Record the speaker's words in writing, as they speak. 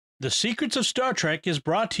The Secrets of Star Trek is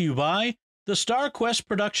brought to you by the Star Quest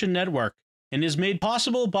Production Network and is made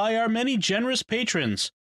possible by our many generous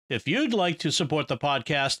patrons. If you'd like to support the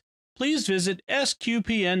podcast, please visit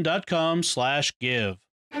sqpn.com/give.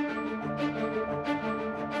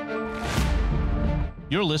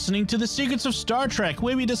 You're listening to The Secrets of Star Trek,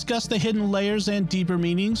 where we discuss the hidden layers and deeper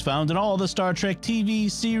meanings found in all the Star Trek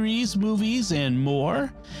TV series, movies, and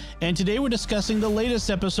more. And today we're discussing the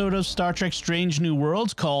latest episode of Star Trek Strange New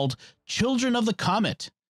Worlds called Children of the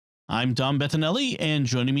Comet. I'm Dom Bettinelli, and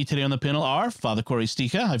joining me today on the panel are Father Cory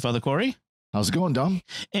Sticha. Hi, Father Cory. How's it going, Dom?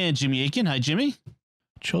 And Jimmy Akin. Hi, Jimmy.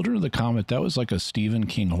 Children of the Comet, that was like a Stephen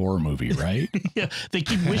King horror movie, right? Yeah, they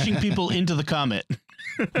keep wishing people into the comet.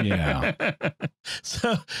 Yeah.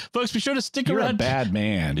 So, folks, be sure to stick You're around. a bad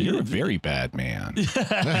man. You're a very bad man.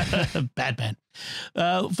 Bad man.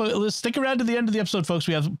 Let's stick around to the end of the episode, folks.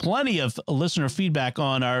 We have plenty of listener feedback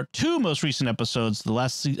on our two most recent episodes, the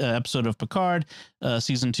last episode of Picard,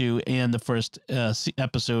 season 2, and the first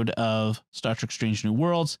episode of Star Trek Strange New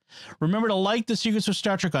Worlds. Remember to like The Secrets of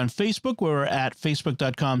Star Trek on Facebook, where we're at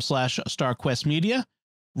facebook.com/StarQuestMedia.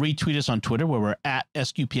 Retweet us on Twitter, where we're at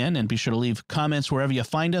SQPN, and be sure to leave comments wherever you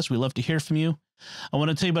find us. We love to hear from you. I want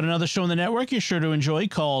to tell you about another show on the network you're sure to enjoy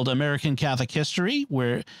called American Catholic History,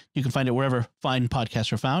 where you can find it wherever fine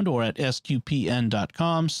podcasts are found, or at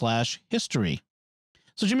sqpn.com/history.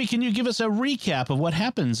 So, Jimmy, can you give us a recap of what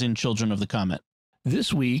happens in Children of the Comet?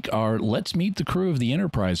 This week, our Let's Meet the Crew of the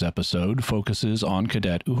Enterprise episode focuses on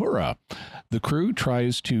Cadet Uhura. The crew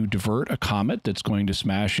tries to divert a comet that's going to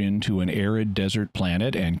smash into an arid desert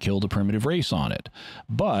planet and kill the primitive race on it.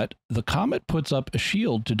 But the comet puts up a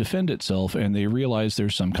shield to defend itself, and they realize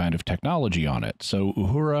there's some kind of technology on it. So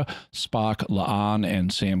Uhura, Spock, La'an,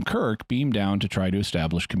 and Sam Kirk beam down to try to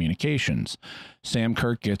establish communications. Sam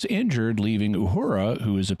Kirk gets injured, leaving Uhura,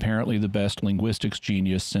 who is apparently the best linguistics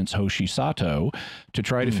genius since Hoshi Sato, to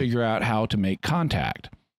try to figure out how to make contact.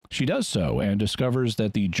 She does so and discovers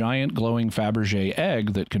that the giant glowing Fabergé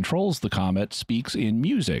egg that controls the comet speaks in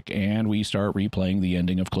music, and we start replaying the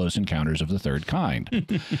ending of Close Encounters of the Third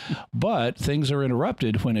Kind. But things are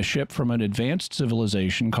interrupted when a ship from an advanced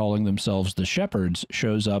civilization calling themselves the Shepherds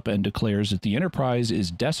shows up and declares that the Enterprise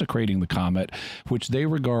is desecrating the comet, which they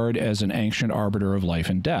regard as an ancient arbiter of life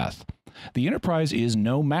and death. The Enterprise is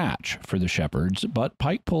no match for the Shepherds, but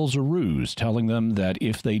Pike pulls a ruse, telling them that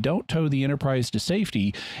if they don't tow the Enterprise to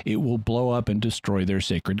safety, it will blow up and destroy their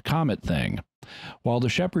sacred comet thing. While the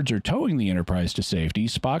Shepherds are towing the Enterprise to safety,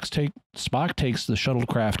 Spock takes the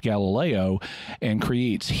shuttlecraft Galileo and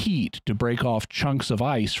creates heat to break off chunks of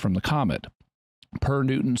ice from the comet. Per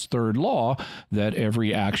Newton's third law, that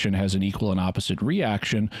every action has an equal and opposite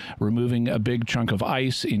reaction, removing a big chunk of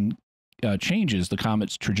ice changes the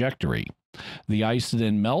comet's trajectory. The ice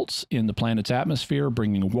then melts in the planet's atmosphere,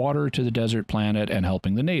 bringing water to the desert planet and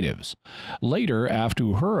helping the natives. Later, after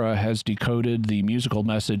Uhura has decoded the musical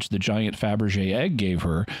message the giant Fabergé egg gave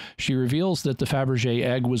her, she reveals that the Fabergé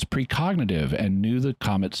egg was precognitive and knew the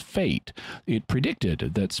comet's fate. It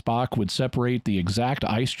predicted that Spock would separate the exact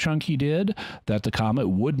ice chunk he did, that the comet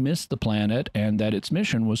would miss the planet, and that its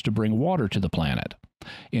mission was to bring water to the planet.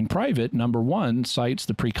 In private, Number 1 cites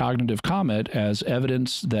the precognitive comet as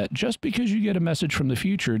evidence that just because you get a message from the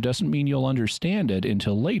future doesn't mean you'll understand it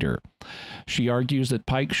until later. She argues that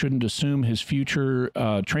Pike shouldn't assume his future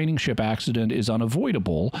training ship accident is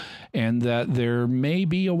unavoidable, and that there may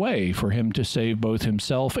be a way for him to save both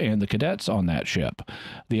himself and the cadets on that ship.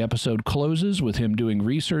 The episode closes with him doing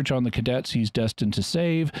research on the cadets he's destined to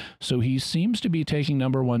save, so he seems to be taking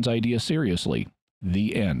Number 1's idea seriously.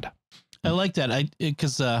 The end. I like that.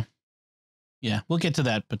 Because yeah, we'll get to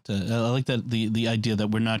that. But I like that the idea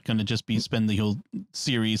that we're not going to just spend the whole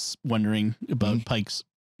series wondering about Pike's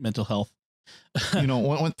mental health. You know,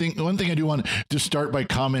 one thing I do want to start by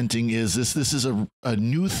commenting is this is a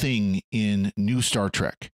new thing in new Star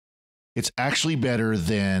Trek. It's actually better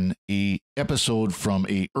than a episode from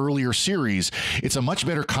a earlier series. It's a much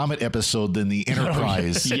better Comet episode than the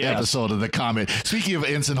Enterprise episode of the Comet. Speaking of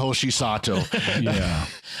Ensign Hoshi Sato. Yeah.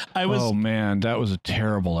 Oh, man, that was a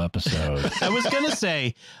terrible episode. I was going to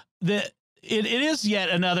say that it is yet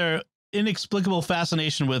another inexplicable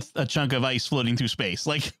fascination with a chunk of ice floating through space.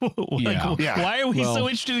 Why are we so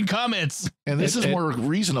interested in comets? And this is more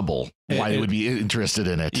reasonable why they would be interested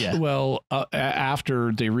in it. Yeah. Well,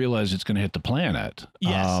 after they realize it's going to hit the planet.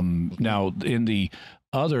 Yes. Now, in the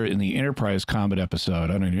Enterprise Comet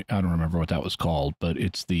episode, I don't remember what that was called, but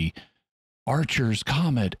it's the Archer's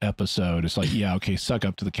Comet episode. It's like, yeah, okay, suck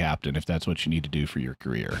up to the captain if that's what you need to do for your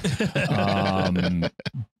career.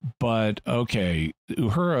 But okay,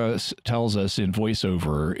 Uhura tells us in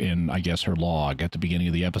voiceover in, I guess, her log at the beginning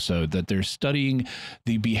of the episode that they're studying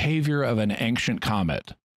the behavior of an ancient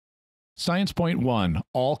comet. Science point 1,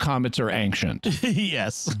 all comets are ancient.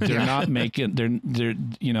 Yes. They're not making, they're,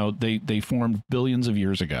 you know, they formed billions of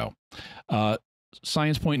years ago.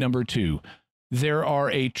 Science point number 2, there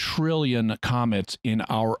are 1 trillion comets in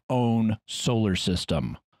our own solar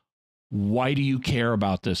system. Why do you care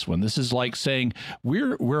about this one? This is like saying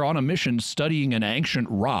we're on a mission studying an ancient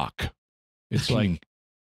rock. It's like,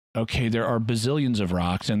 okay, there are bazillions of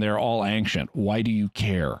rocks and they're all ancient. Why do you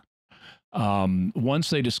care? Once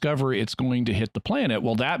they discover it's going to hit the planet,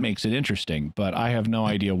 well, that makes it interesting, but I have no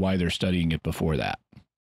idea why they're studying it before that.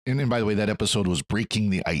 And by the way, that episode was Breaking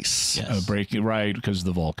the Ice. Yes. Breaking, right, because of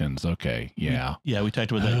the Vulcans. Okay, yeah. Yeah, we talked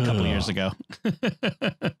about that a couple of years ago.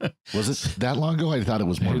 Was it that long ago? I thought it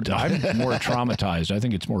was more. I'm more traumatized. I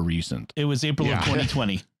think it's more recent. It was April of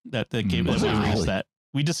 2020 that the game that we released that.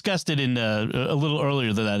 We discussed it in a little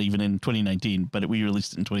earlier than that, even in 2019, but we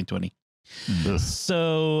released it in 2020.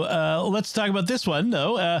 So let's talk about this one,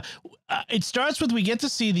 though. It starts with we get to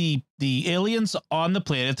see the aliens on the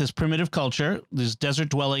planet, this primitive culture, this desert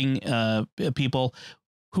dwelling people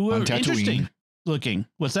who are interesting looking.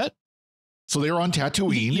 What's that? So they were on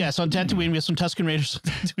Tatooine. Yes, on Tatooine. We have some Tusken Raiders.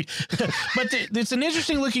 But it's an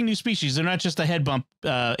interesting looking new species. They're not just a head bump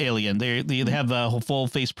alien. They have full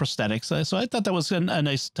face prosthetics. So I thought that was a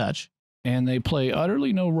nice touch. And they play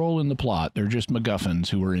utterly no role in the plot. They're just MacGuffins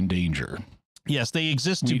who are in danger. Yes, they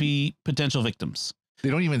exist to be potential victims.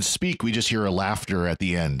 They don't even speak. We just hear a laughter at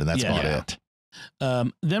the end, and that's about it.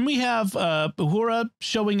 Then we have Uhura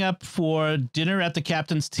showing up for dinner at the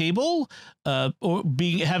captain's table, or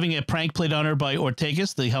having a prank played on her by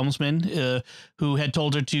Ortegas, the helmsman, who had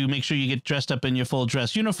told her to make sure you get dressed up in your full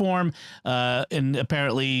dress uniform. And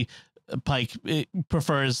apparently Pike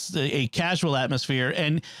prefers a casual atmosphere.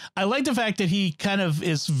 And I like the fact that he kind of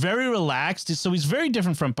is very relaxed. So he's very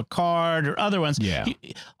different from Picard or other ones. Yeah.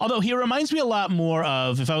 Although he reminds me a lot more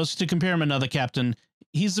of, if I was to compare him another captain,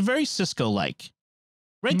 he's very Cisco-like.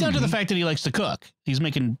 Right down to the fact that he likes to cook. He's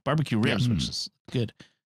making barbecue ribs, which is good.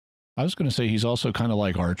 I was going to say he's also kind of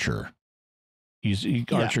like Archer.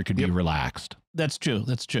 Archer could be relaxed. That's true.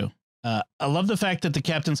 That's true. I love the fact that the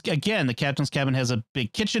captain's cabin has a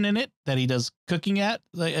big kitchen in it that he does cooking at.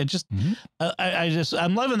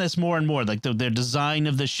 I'm loving this more and more. Like their design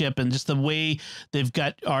of the ship and just the way they've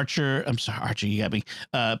got Archer. I'm sorry, Archer, you got me.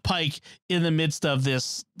 Pike in the midst of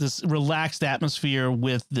this relaxed atmosphere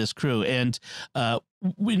with this crew. And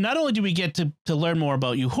we not only do we get to learn more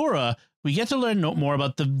about Uhura, we get to learn more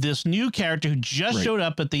about this new character who just showed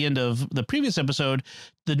up at the end of the previous episode,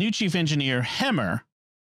 the new chief engineer, Hemmer,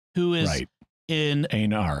 who is in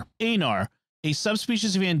Anar, a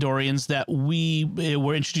subspecies of Andorians that we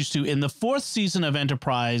were introduced to in the 4th season of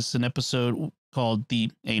Enterprise, an episode called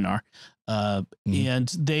the Anar. And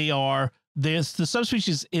the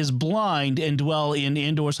subspecies is blind and dwell in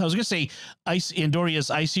Andor's, I was going to say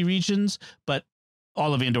Andoria's icy regions, but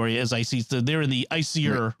all of Andoria is icy. So they're in the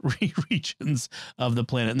icier regions of the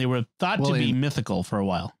planet, and they were thought to be mythical for a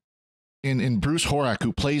while. And Bruce Horak,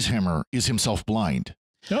 who plays Hemmer, is himself blind.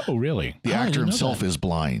 Oh, really? The actor himself is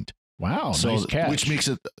blind. Wow, so nice catch. Which makes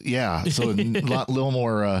it, so a little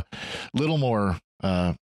more,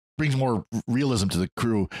 brings more realism to the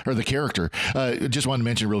crew or the character. Just wanted to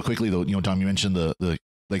mention real quickly, though, Tom, you mentioned the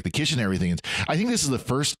kitchen and everything. I think this is the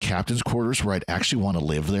first captain's quarters where I'd actually want to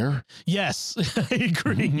live there. Yes, I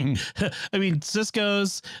agree. I mean,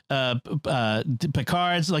 Cisco's,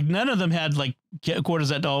 Picard's, like none of them had like quarters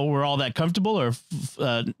that were all that comfortable or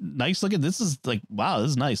nice looking. This is like, wow,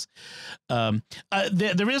 this is nice.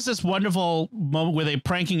 There is this wonderful moment where they're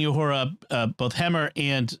pranking Uhura, both Hemmer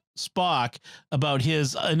and Spock, about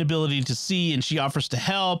his inability to see, and she offers to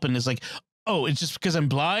help, and is like, oh, it's just because I'm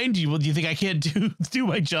blind? Do you think I can't do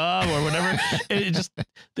my job or whatever?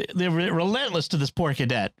 They're relentless to this poor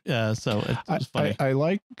cadet. So it's funny. I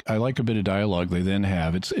like a bit of dialogue they then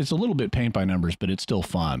have. It's a little bit paint by numbers, but it's still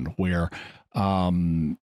fun. Where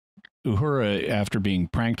Uhura, after being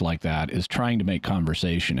pranked like that, is trying to make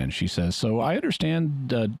conversation, and she says, "So I understand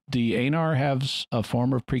the Anar has a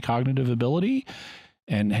form of precognitive ability."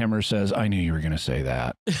 And Hemmer says, I knew you were going to say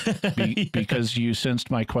that because you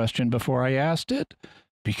sensed my question before I asked it,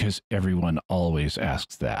 because everyone always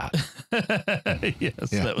asks that. Yes,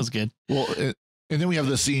 that was good. Well, And then we have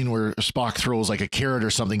the scene where Spock throws like a carrot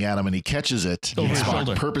or something at him and he catches it. Over And his Spock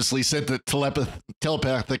shoulder. purposely sent the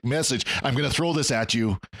telepathic message. I'm going to throw this at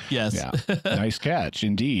you. Yes. Yeah. Nice catch,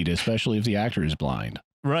 indeed, especially if the actor is blind.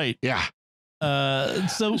 Right. Yeah.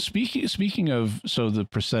 So Speaking of the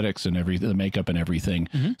prosthetics and everything, the makeup and everything,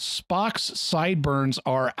 Spock's sideburns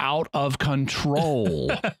are out of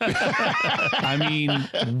control. I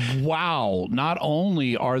mean, wow. Not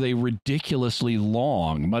only are they ridiculously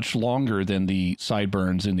long, much longer than the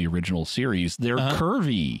sideburns in the original series, they're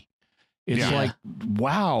curvy. It's like,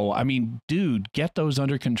 wow. I mean, dude, get those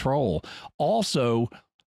under control. Also,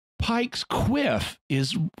 Pike's quiff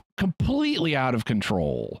is completely out of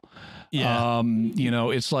control. yeah. You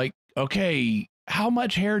know, it's like, okay, how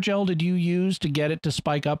much hair gel did you use to get it to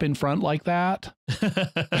spike up in front like that?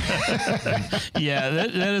 Yeah,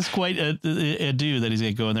 that is quite a do that he's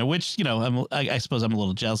got going there, which, you know, I suppose I'm a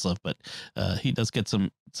little jealous of, but he does get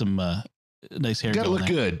some nice hair. You got to going look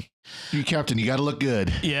there. good. You captain, you got to look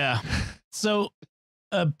good. Yeah. So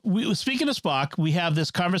speaking of Spock, we have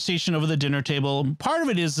this conversation over the dinner table. Part of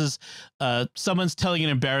it is someone's telling an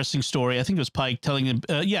embarrassing story. I think it was Pike telling an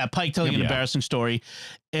embarrassing story.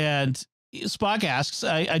 And Spock asks,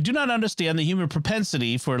 I do not understand the human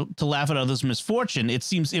propensity to laugh at others' misfortune. It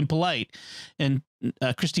seems impolite. And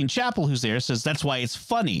Christine Chappell, who's there, says that's why it's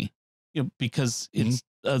funny, you know, because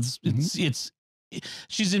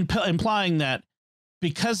she's implying that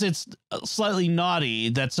because it's slightly naughty,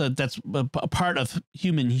 that's a part of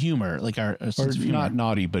human humor, like our sense of humor. Not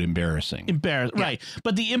naughty, but embarrassing. Right.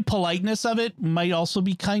 But the impoliteness of it might also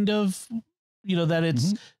be kind of, you know, that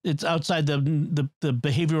it's outside the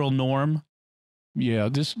behavioral norm. Yeah,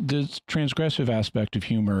 this transgressive aspect of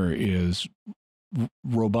humor is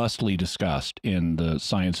robustly discussed in the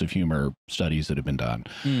science of humor studies that have been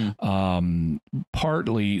done.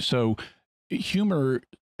 Partly, so humor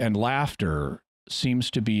and laughter seems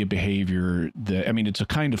to be a behavior that, I mean, it's a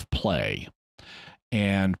kind of play.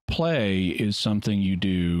 And play is something you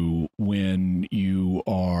do when you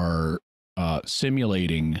are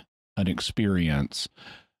simulating an experience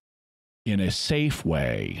in a safe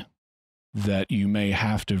way that you may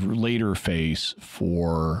have to later face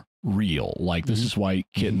for real. Like, this is why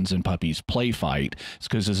kittens and puppies play fight. It's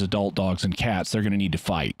because as adult dogs and cats, they're going to need to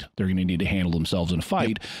fight. They're going to need to handle themselves in a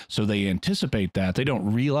fight. So they anticipate that. They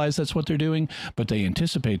don't realize that's what they're doing, but they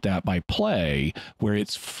anticipate that by play, where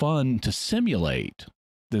it's fun to simulate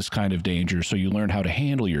this kind of danger, so you learn how to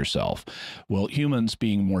handle yourself. Well, humans,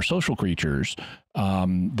 being more social creatures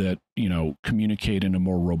that, you know, communicate in a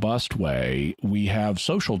more robust way, we have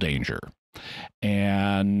social danger.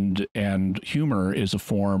 And humor is a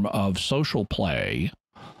form of social play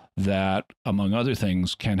that, among other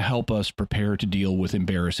things, can help us prepare to deal with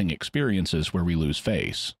embarrassing experiences where we lose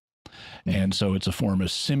face. And so it's a form of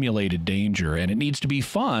simulated danger, and it needs to be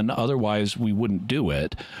fun. Otherwise, we wouldn't do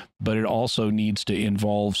it. But it also needs to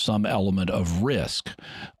involve some element of risk.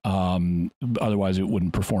 Otherwise, it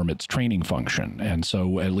wouldn't perform its training function. And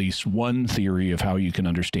so at least one theory of how you can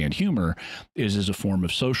understand humor is as a form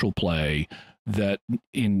of social play that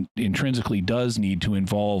intrinsically does need to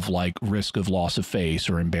involve, like, risk of loss of face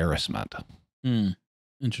or embarrassment.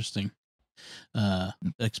 Interesting. That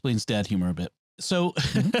explains dad humor a bit. So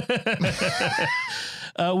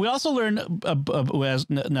we also learn, now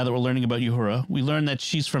that we're learning about Uhura, we learn that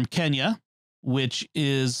she's from Kenya, which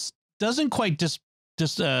doesn't quite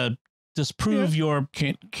disprove your...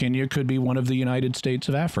 Kenya could be one of the United States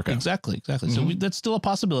of Africa. Exactly. So that's still a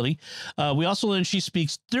possibility. We also learned she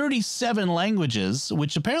speaks 37 languages,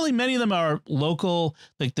 which apparently many of them are local.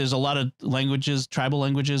 Like, there's a lot of languages, tribal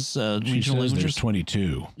languages, regional languages. There's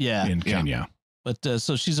 22 in Kenya. But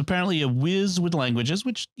so she's apparently a whiz with languages,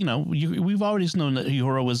 which, you know, we've already known that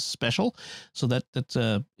Uhura was special. So that's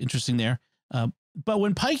interesting there. But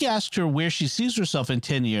when Pike asks her where she sees herself in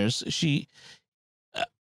 10 years, she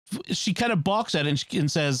kind of balks at it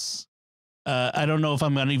and says, I don't know if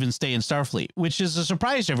I'm going to even stay in Starfleet, which is a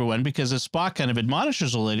surprise to everyone, because as Spock kind of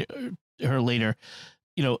admonishes her later,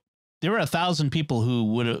 you know, there were 1,000 people who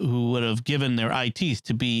would have given their eye teeth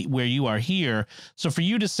to be where you are here. So for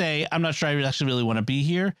you to say, I'm not sure I actually really want to be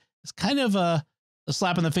here, it's kind of a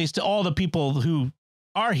slap in the face to all the people who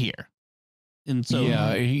are here. And so,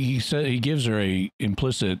 yeah, he said, he gives her a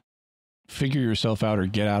implicit figure yourself out or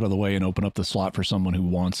get out of the way and open up the slot for someone who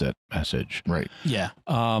wants it message. Right. Yeah.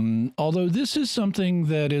 Although this is something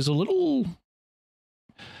that is a little,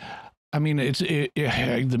 I mean,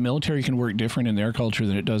 the military can work different in their culture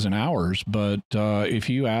than it does in ours. But if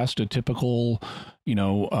you asked a typical,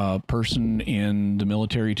 person in the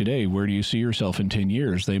military today, where do you see yourself in 10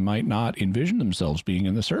 years? They might not envision themselves being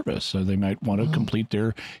in the service. So they might want to complete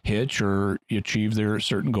their hitch or achieve their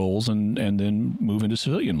certain goals and then move into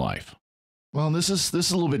civilian life. Well, this is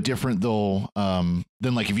a little bit different, though,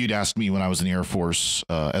 than like if you'd asked me when I was in the Air Force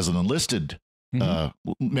as an enlisted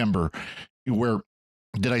member, where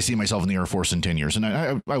did I see myself in the Air Force in 10 years? And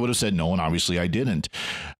I would have said no, and obviously I didn't.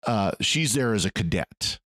 She's there as a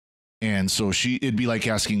cadet. And so it'd be like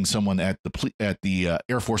asking someone at the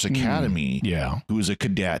Air Force Academy, who is a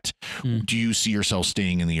cadet, do you see yourself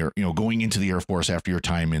staying in the going into the Air Force after your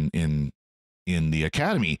time in the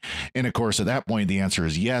academy? And of course, at that point, the answer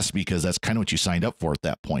is yes, because that's kind of what you signed up for at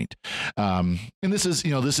that point. And this is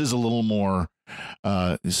a little more,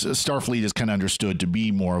 Starfleet is kind of understood to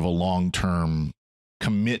be more of a long-term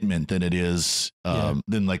commitment than it is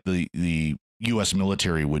than like the U.S.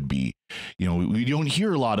 military would be. We don't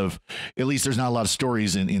hear a lot of, at least there's not a lot of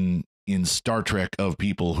stories in Star Trek of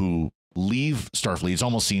people who leave Starfleet. It's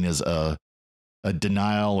almost seen as a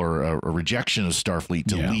denial or a rejection of Starfleet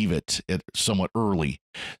to leave it somewhat early.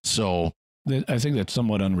 So I think that's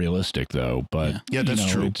somewhat unrealistic, though. But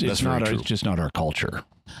that's true. It's just not our culture.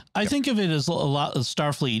 I think of it as a lot of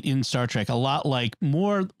Starfleet in Star Trek, a lot like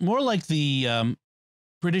more like the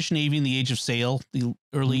British Navy in the Age of Sail, the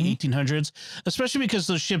early 1800s, especially because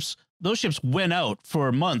those ships went out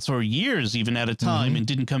for months or years even at a time and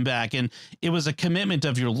didn't come back. And it was a commitment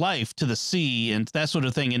of your life to the sea and that sort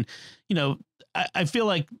of thing. And, I feel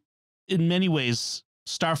like in many ways,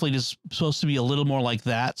 Starfleet is supposed to be a little more like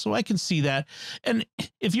that. So I can see that. And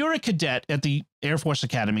if you're a cadet at the Air Force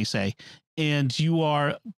Academy, say, and you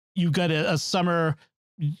got a summer,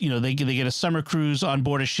 they get a summer cruise on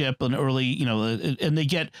board a ship and early, and they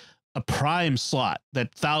get a prime slot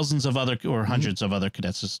that thousands of other or hundreds of other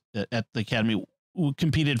cadets at the Academy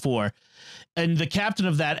competed for. And the captain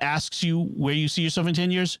of that asks you where you see yourself in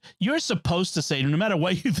 10 years. You're supposed to say, no matter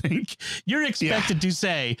what you think, you're expected to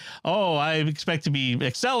say, oh, I expect to be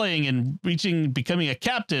excelling and becoming a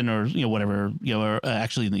captain or, whatever, or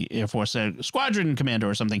actually in the Air Force, squadron commander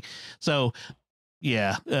or something. So,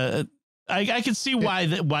 I can see why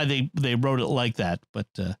they wrote it like that, but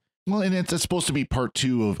well, and it's supposed to be part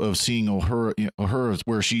two of seeing Uhura,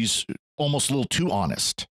 where she's almost a little too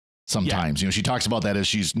honest sometimes. She talks about that as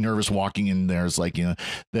she's nervous walking in there. It's like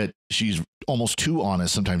that she's almost too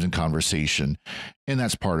honest sometimes in conversation, and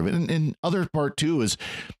that's part of it. And other part too is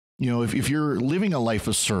if you're living a life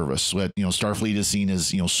of service, what Starfleet is seen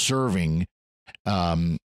as serving.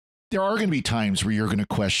 There are going to be times where you're going to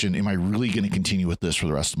question, am I really going to continue with this for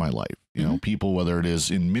the rest of my life? People, whether it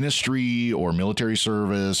is in ministry or military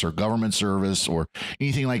service or government service or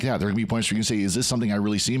anything like that, there are going to be points where you can say, is this something I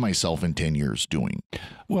really see myself in 10 years doing?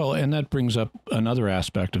 Well, and that brings up another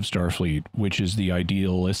aspect of Starfleet, which is the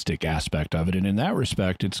idealistic aspect of it. And in that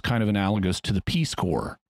respect, it's kind of analogous to the Peace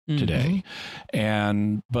Corps today.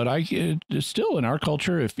 But still in our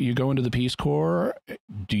culture, if you go into the Peace Corps,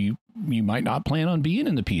 you might not plan on being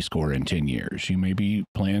in the Peace Corps in 10 years. You may be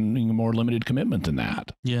planning a more limited commitment than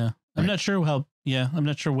that. Yeah. I'm not sure I'm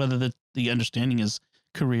not sure whether the understanding is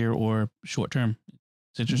career or short term.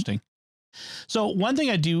 It's interesting. So one thing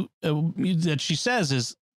I do that she says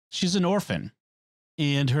is she's an orphan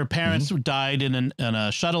and her parents died in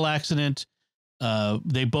a shuttle accident.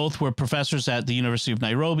 They both were professors at the University of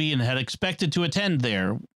Nairobi and had expected to attend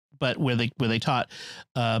there, but where they taught,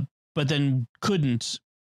 but then couldn't,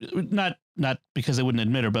 not because they wouldn't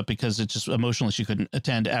admit her, but because it's just emotionally she couldn't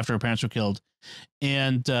attend after her parents were killed.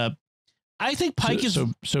 And I think Pike is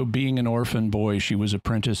so being an orphan boy, she was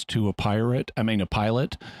apprenticed to a pilot. I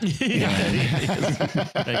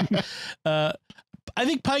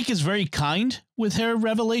think Pike is very kind with her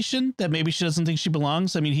revelation that maybe she doesn't think she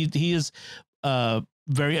belongs. I mean, he is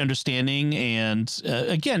very understanding. And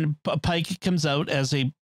again, Pike comes out as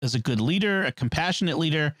a good leader, a compassionate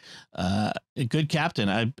leader, a good captain.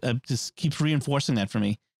 I just keeps reinforcing that for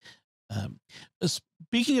me.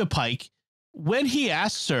 Speaking of Pike, when he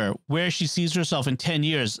asks her where she sees herself in 10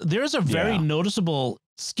 years, there's a very noticeable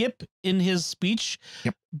skip in his speech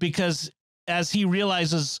because as he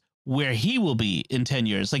realizes where he will be in 10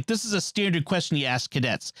 years, like this is a standard question he asks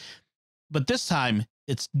cadets, but this time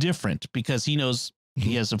it's different because he knows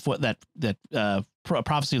he has that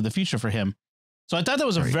prophecy of the future for him. So I thought that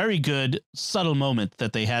was a very good subtle moment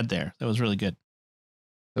that they had there. That was really good.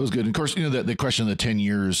 That was good. And of course, the question of the 10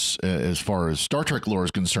 years, as far as Star Trek lore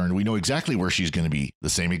is concerned, we know exactly where she's going to be, the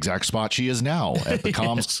same exact spot she is now at the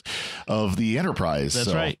comms of the Enterprise.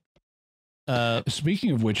 That's right.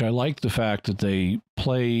 Speaking of which, I like the fact that they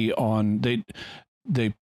play on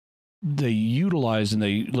they utilized, and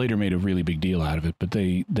they later made a really big deal out of it, but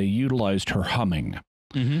they utilized her humming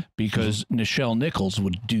because Nichelle Nichols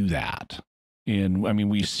would do that.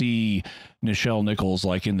 We see Nichelle Nichols,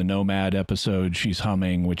 like in the Nomad episode, she's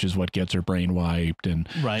humming, which is what gets her brain wiped, and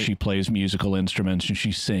she plays musical instruments and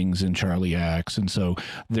she sings in Charlie X. And so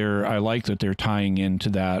I like that they're tying into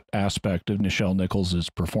that aspect of Nichelle Nichols'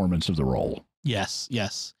 performance of the role. Yes.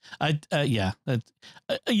 Yet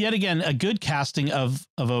again, a good casting of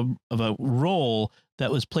a role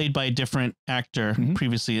that was played by a different actor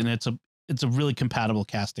previously, and it's a really compatible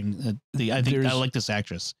casting. I like this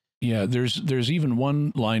actress. Yeah, there's even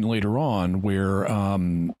one line later on where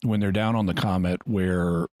when they're down on the Comet,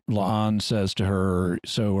 where La'an says to her,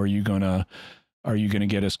 "So are you gonna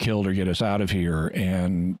get us killed or get us out of here?"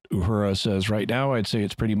 And Uhura says, "Right now, I'd say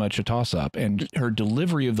it's pretty much a toss-up." And her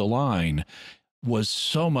delivery of the line was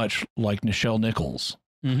so much like Nichelle Nichols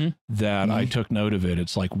that I took note of it.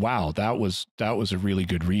 It's like, wow, that was a really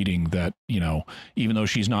good reading. That, even though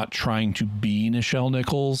she's not trying to be Nichelle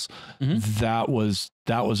Nichols, that was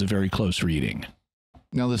a very close reading.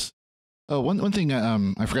 Now this one thing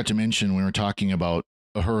I forgot to mention when we were talking about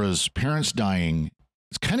Uhura's parents dying.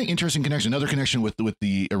 It's kind of interesting connection. Another connection with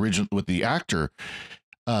the actor,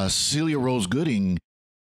 Celia Rose Gooding.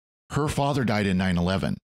 Her father died in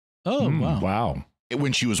 9/11. Oh, wow!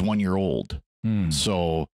 When she was 1 year old.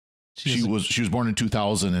 So she was born in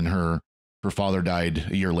 2000, and her father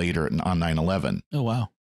died a year later on 9/11. Oh,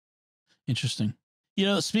 wow. Interesting.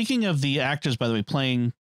 Speaking of the actors, by the way,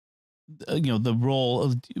 playing, the role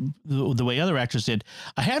of the way other actors did,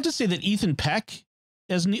 I have to say that Ethan Peck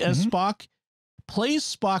as Spock plays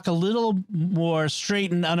Spock a little more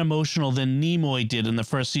straight and unemotional than Nimoy did in the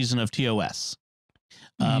first season of TOS.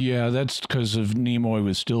 Yeah, that's because of Nimoy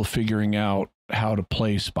was still figuring out how to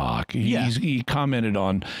play Spock. He commented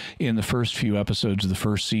on in the first few episodes of the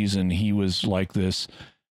first season, he was like this.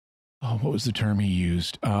 Oh, what was the term he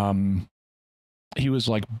used? He was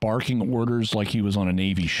like barking orders like he was on a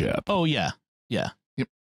Navy ship. Oh, yeah. Yep.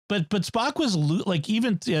 But Spock was like,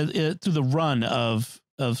 even through the run of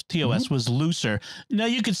TOS was looser. Now,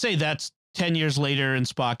 you could say that's 10 years later, and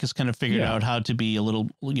Spock has kind of figured out how to be a little,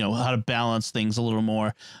 how to balance things a little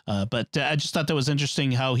more. But I just thought that was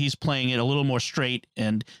interesting how he's playing it a little more straight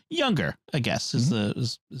and younger, I guess, is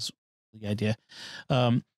the idea.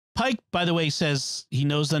 Pike, by the way, says he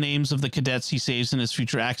knows the names of the cadets he saves in his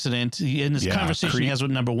future accident. In this conversation he has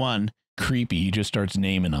with number one. Creepy. He just starts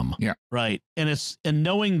naming them. Yeah. Right. And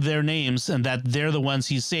knowing their names and that they're the ones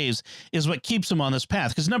he saves is what keeps him on this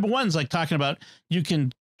path. Because number one's like talking about, you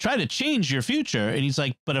can try to change your future. And he's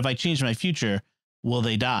like, but if I change my future, will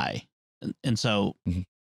they die? And so.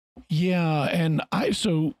 Yeah. And I'm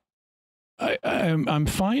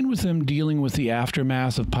fine with them dealing with the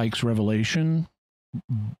aftermath of Pike's revelation,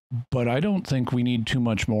 but I don't think we need too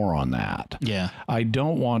much more on that. Yeah. I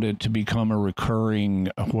don't want it to become a recurring,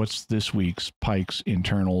 what's this week's Pike's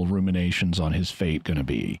internal ruminations on his fate going to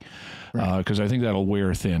be? Because I think that'll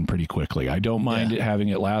wear thin pretty quickly. I don't mind having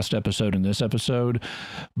it last episode and this episode,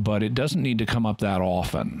 but it doesn't need to come up that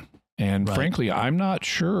often. And frankly, I'm not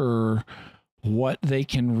sure what they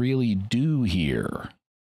can really do here,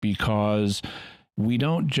 because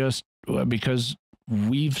because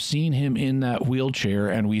we've seen him in that wheelchair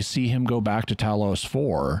and we see him go back to Talos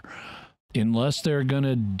 4. Unless they're going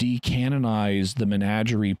to decanonize the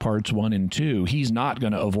Menagerie parts 1 and 2, he's not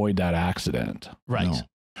going to avoid that accident. Right. No.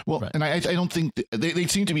 Well, and I don't think they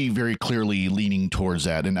seem to be very clearly leaning towards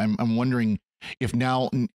that. And I'm wondering if now,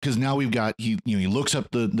 because now we've got, he looks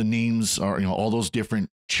up the names, or, all those different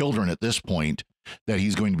children at this point that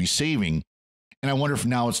he's going to be saving. And I wonder if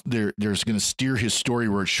now there's going to steer his story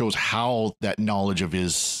where it shows how that knowledge of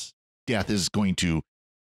his death is going to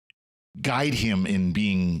guide him in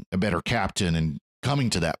being a better captain and coming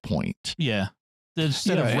to that point. Yeah.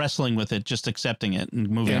 Instead of wrestling with it, just accepting it and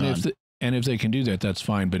moving on. And if they can do that, that's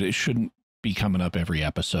fine, but it shouldn't be coming up every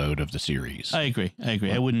episode of the series. I agree.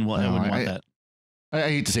 I wouldn't want that. I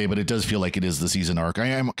hate to say it, but it does feel like it is the season arc. I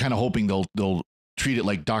am kind of hoping they'll treat it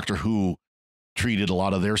like Doctor Who treated a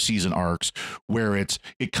lot of their season arcs, where it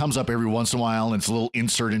comes up every once in a while and it's a little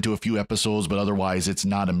insert into a few episodes, but otherwise it's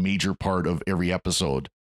not a major part of every episode.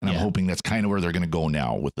 And I'm hoping that's kind of where they're going to go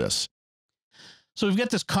now with this. So we've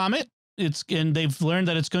got this comet. And they've learned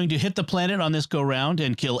that it's going to hit the planet on this go round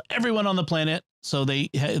and kill everyone on the planet. So they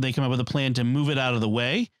come up with a plan to move it out of the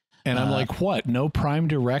way. And I'm like, what? No prime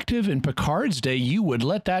directive? In Picard's day, you would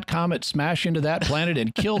let that comet smash into that planet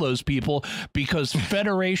and kill those people because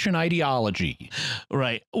Federation ideology.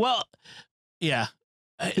 Right. Well, yeah.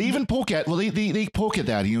 They even poke at, they poke at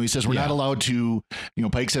that. He says we're not allowed to,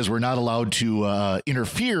 Pike says we're not allowed to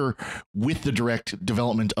interfere with the direct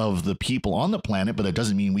development of the people on the planet, but that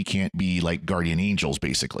doesn't mean we can't be like guardian angels,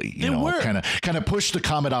 basically. Kind of push the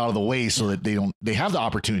comet out of the way so that they have the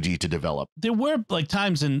opportunity to develop. There were like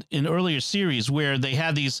times in earlier series where they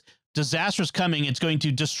had these disasters coming. It's going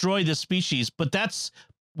to destroy this species, but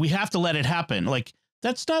we have to let it happen. Like,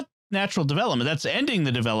 that's not natural development. That's ending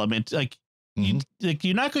the development. Like,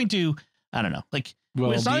 you're not going to, I don't know. Like,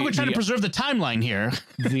 it's not like we're trying to preserve the timeline here.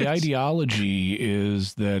 The ideology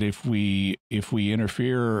is that if we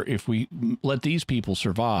interfere, if we let these people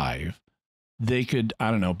survive, they could,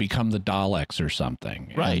 I don't know, become the Daleks or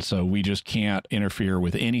something. Right. And so we just can't interfere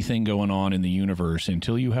with anything going on in the universe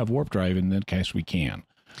until you have warp drive. In that case, we can.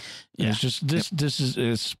 Yeah. It's just this is,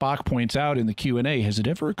 as Spock points out in the Q&A, has it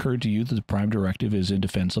ever occurred to you that the Prime Directive is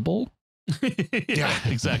indefensible? Yeah,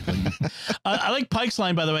 exactly. I like Pike's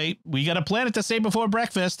line, by the way. We got a planet to save before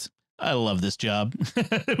breakfast. I love this job,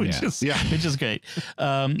 which is great.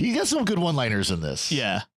 You got some good one-liners in this.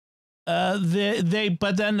 Yeah.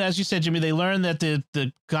 But then, as you said, Jimmy, they learn that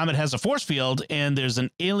the comet has a force field and there's an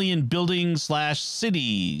alien building /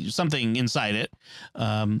 city, something inside it.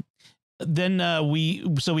 Then we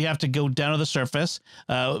have to go down to the surface,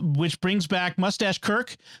 which brings back Mustache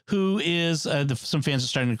Kirk, who is some fans are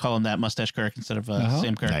starting to call him that, Mustache Kirk, instead of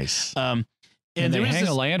Sam Kirk. Nice. And they hang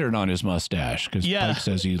a lantern on his mustache because Pike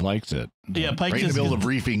says he likes it. Yeah, Pike right in the middle of the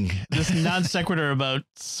briefing. This non sequitur about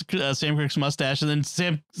Sam Kirk's mustache, and then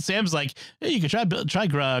Sam's like, "Hey, you could try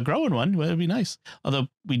growing one. Well, it'd be nice." Although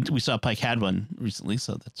we saw Pike had one recently,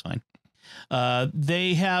 so that's fine.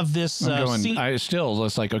 They have this scene. I still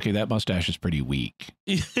looks like, okay, that mustache is pretty weak.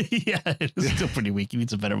 Yeah, it is still pretty weak. He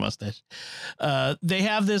needs a better mustache. They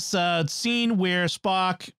have this scene where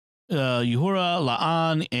Spock, Uhura,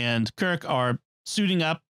 La'an, and Kirk are suiting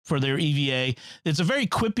up for their EVA. It's a very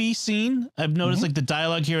quippy scene. I've noticed like the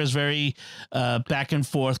dialogue here is very back and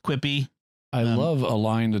forth quippy. I love a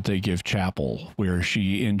line that they give Chapel where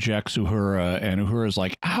she injects Uhura and Uhura's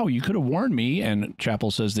like, "Ow, you could have warned me." And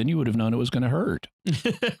Chapel says, "Then you would have known it was going to hurt."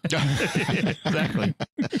 Exactly.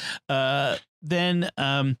 Then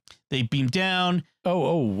they beam down.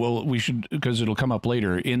 Well, we should, because it'll come up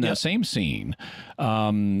later in that same scene.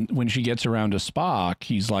 When she gets around to Spock,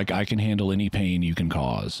 he's like, "I can handle any pain you can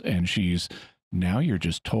cause." And she's, "Now you're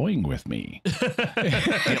just toying with me."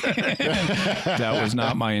 That was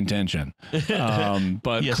not my intention.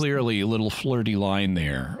 But clearly a little flirty line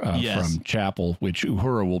there from Chapel, which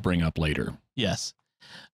Uhura will bring up later. Yes.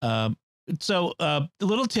 So a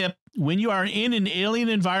little tip, when you are in an alien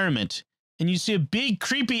environment and you see a big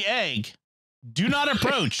creepy egg, do not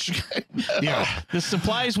approach. Yeah. This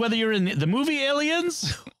applies whether you're in the movie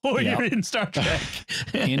Aliens or you're in Star Trek.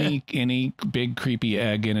 any big creepy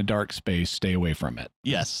egg in a dark space, stay away from it.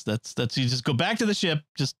 Yes, that's you just go back to the ship,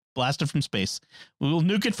 just blast it from space. We will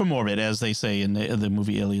nuke it from orbit, as they say in the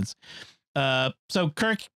movie Aliens. So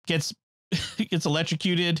Kirk gets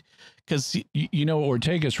electrocuted because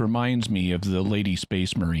Ortegas reminds me of the Lady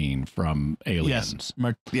Space Marine from Aliens.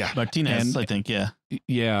 Yes, Martinez, I think.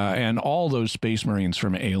 Yeah, and all those Space Marines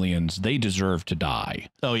from Aliens, they deserve to die.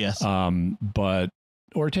 Oh yes. But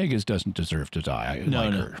Ortegas doesn't deserve to die.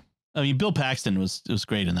 Her. I mean, Bill Paxton was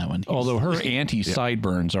great in that one. Although her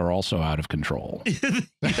anti-sideburns are also out of control.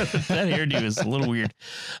 That hairdo is a little weird.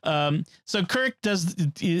 So Kirk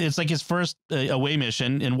it's like his first away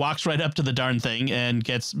mission and walks right up to the darn thing and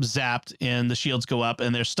gets zapped and the shields go up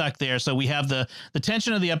and they're stuck there. So we have the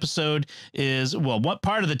tension of the episode is, what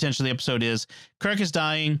part of the tension of the episode is Kirk is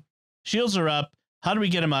dying, shields are up. How do we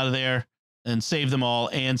get him out of there and save them all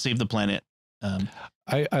and save the planet?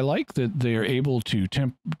 I like that they're able to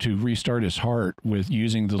restart his heart with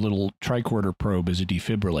using the little tricorder probe as a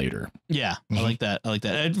defibrillator. Yeah, I like that.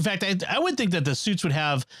 In fact, I would think that the suits would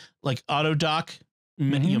have like auto dock,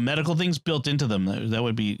 medical things built into them. That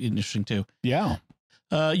would be interesting too. Yeah.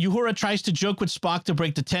 Uhura tries to joke with Spock to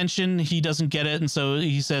break the tension. He doesn't get it. And so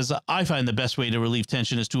he says, "I find the best way to relieve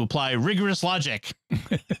tension is to apply rigorous logic."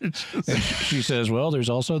 She says, "Well, there's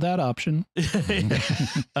also that option."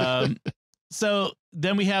 So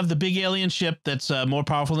then we have the big alien ship that's more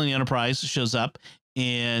powerful than the Enterprise shows up,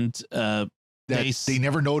 and they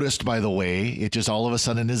never noticed, by the way. It just all of a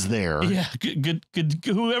sudden is there. Yeah, good.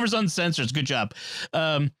 Whoever's uncensored, good job.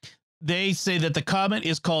 They say that the comet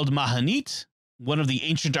is called Mahanit, one of the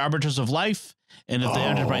ancient arbiters of life, and if the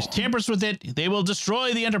Enterprise tampers with it, they will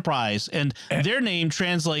destroy the Enterprise. And their name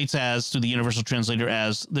translates to the Universal Translator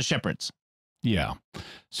as the Shepherds. Yeah.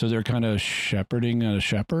 So they're kind of shepherding a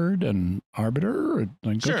shepherd and arbiter.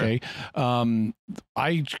 Like, Sure. okay.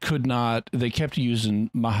 I could not, they kept using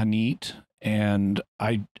Mahanit, and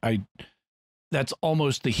I that's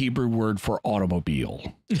almost the Hebrew word for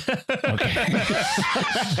automobile. Okay.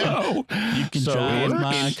 So You can drive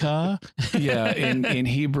my car. yeah, in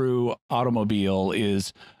Hebrew, automobile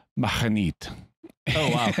is Mahanit. Oh,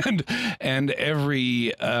 wow. And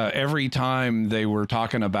every time they were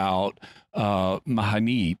talking about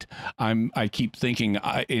Mahanit, I keep thinking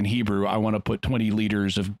in Hebrew, I want to put 20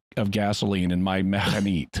 liters of gasoline in my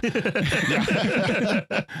Mahanit.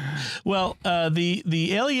 Well,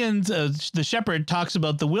 the aliens, the shepherd talks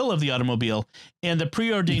about the will of the automobile and the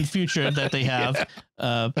preordained future that they have.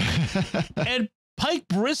 And Pike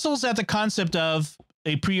bristles at the concept of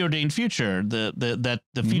a preordained future, that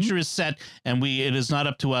the future is set and it is not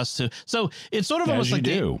up to us to. So it's sort of As almost you like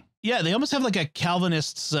do. they almost have like a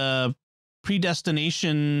Calvinist's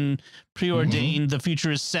predestination, preordained, the future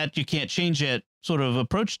is set, you can't change it sort of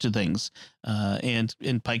approach to things.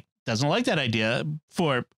 And Pike doesn't like that idea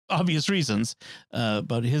for obvious reasons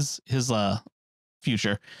about his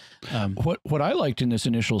future. What I liked in this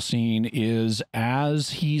initial scene is as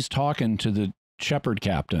he's talking to the shepherd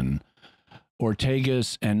captain,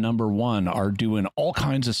 Ortegas and Number One are doing all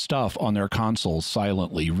kinds of stuff on their consoles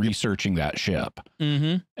silently, researching that ship.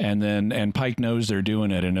 And Pike knows they're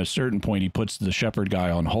doing it. And at a certain point, he puts the shepherd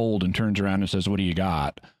guy on hold and turns around and says, "What do you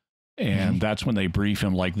got?" And that's when they brief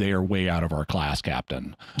him like they are way out of our class,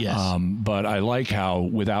 Captain. Yes. But I like how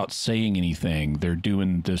without saying anything, they're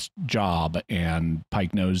doing this job and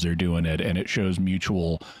Pike knows they're doing it. And it shows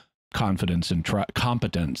mutual confidence and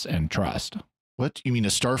competence and trust. What, you mean a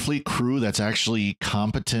Starfleet crew that's actually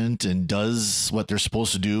competent and does what they're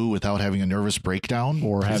supposed to do without having a nervous breakdown?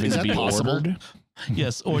 Or having Is to that be possible? ordered?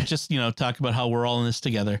 Yes. Or just, talk about how we're all in this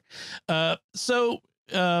together.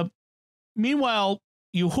 Meanwhile,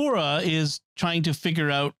 Uhura is trying to figure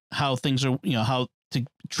out how things are, how to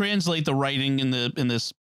translate the writing in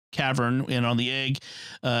this cavern and on the egg.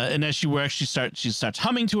 And as she works, she starts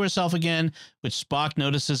humming to herself again, which Spock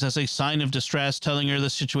notices as a sign of distress, telling her the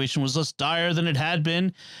situation was less dire than it had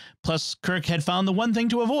been. Plus, Kirk had found the one thing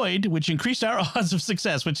to avoid, which increased our odds of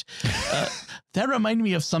success, which that reminded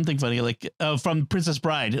me of something funny, like from Princess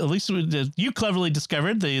Bride. At least you cleverly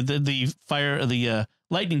discovered the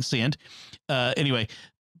lightning sand. Anyway,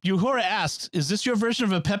 Uhura asks, "Is this your version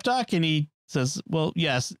of a pep talk?" And he says, "Well,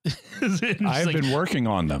 yes." I've been working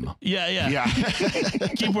on them. Yeah.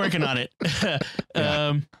 Keep working on it.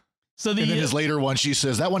 So and then his later one, she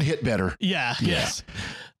says, "That one hit better." Yes.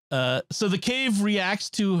 So the cave reacts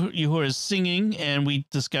to Uhura's singing, and we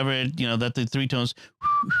discovered, that the three tones.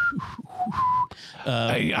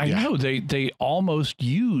 I know they almost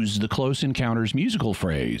used the Close Encounters musical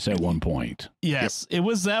phrase at one point. Yes,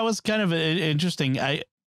 that was kind of interesting.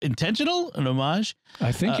 Intentional, an homage.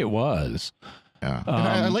 I think it was. Yeah, and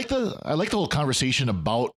I like the whole conversation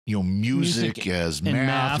about music as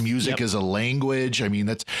math, music as a language. I mean,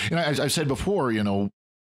 that's, I've said before,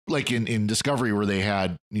 like in Discovery, where they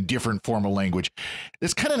had different formal language.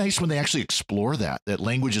 It's kind of nice when they actually explore that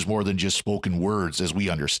language is more than just spoken words as we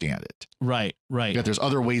understand it. Right. That there's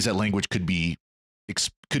other ways that language could be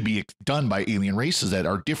done by alien races that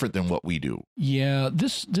are different than what we do. Yeah,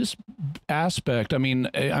 this aspect, I mean,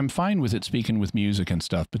 I'm fine with it speaking with music and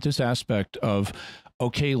stuff, but this aspect of,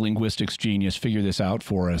 okay, linguistics genius, figure this out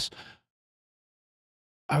for us.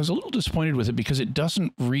 I was a little disappointed with it because it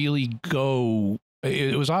doesn't really go.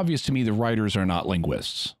 It was obvious to me the writers are not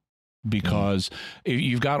linguists, because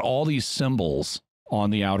you've got all these symbols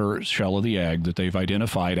on the outer shell of the egg that they've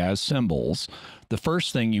identified as symbols. The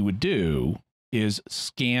first thing you would do is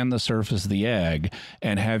scan the surface of the egg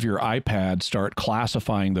and have your iPad start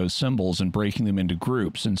classifying those symbols and breaking them into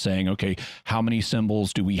groups and saying, okay, how many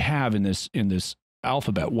symbols do we have in this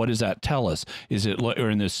alphabet? What does that tell us? Is it, or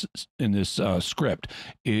in this script,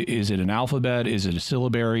 is it an alphabet? Is it a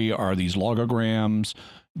syllabary? Are these logograms?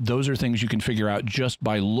 Those are things you can figure out just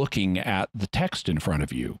by looking at the text in front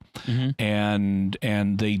of you. And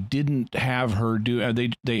they didn't have her do,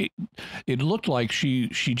 it looked like she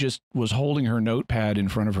just was holding her notepad in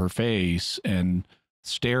front of her face and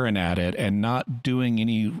staring at it and not doing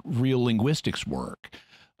any real linguistics work.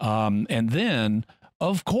 And then,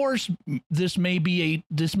 of course, this may be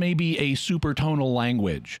a supertonal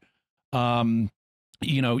language.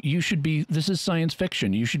 You should be, this is science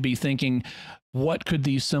fiction. You should be thinking, what could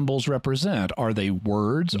these symbols represent? Are they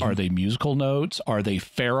words? Are they musical notes? Are they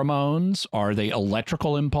pheromones? Are they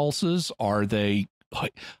electrical impulses? Are they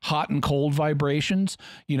hot and cold vibrations,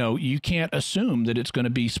 you can't assume that it's going to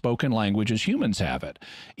be spoken language as humans have it.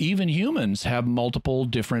 Even humans have multiple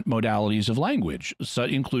different modalities of language, so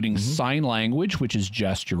including sign language, which is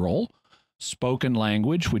gestural, spoken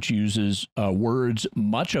language, which uses words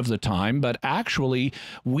much of the time, but actually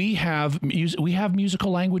we have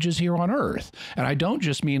musical languages here on Earth. And I don't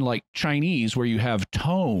just mean like Chinese, where you have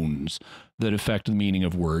tones that affect the meaning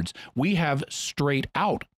of words. We have straight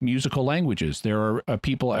out musical languages. There are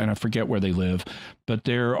people, and I forget where they live, but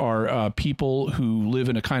there are people who live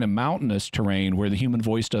in a kind of mountainous terrain where the human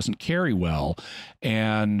voice doesn't carry well,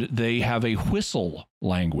 and they have a whistle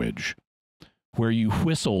language where you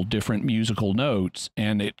whistle different musical notes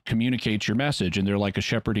and it communicates your message. And they're like a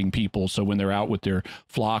shepherding people. So when they're out with their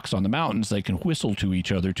flocks on the mountains, they can whistle to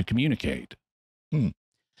each other to communicate.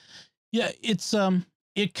 Yeah, it's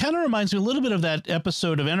it kind of reminds me a little bit of that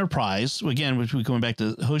episode of Enterprise, again, which we're going back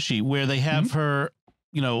to Hoshi, where they have her,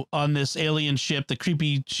 on this alien ship, the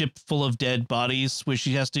creepy ship full of dead bodies, where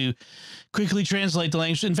she has to quickly translate the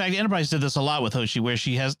language. In fact, Enterprise did this a lot with Hoshi, where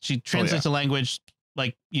she translates the language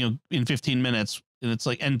like, in 15 minutes, and it's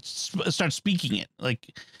like, and start speaking it.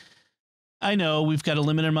 Like, I know we've got a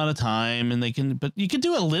limited amount of time and but you can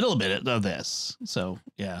do a little bit of this. So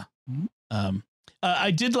yeah.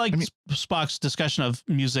 I did like Spock's discussion of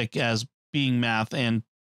music as being math and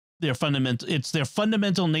their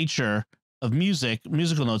fundamental nature of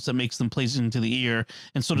musical notes that makes them pleasing to the ear,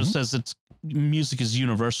 and sort of says that music is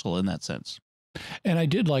universal in that sense. And I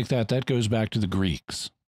did like that. That goes back to the Greeks.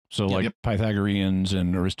 So Pythagoreans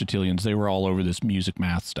and Aristotelians, they were all over this music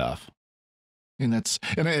math stuff. And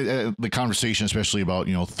the conversation, especially about,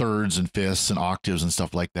 thirds and fifths and octaves and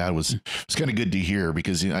stuff like that was kind of good to hear,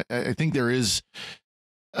 because I think there is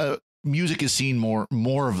music is seen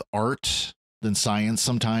more of art than science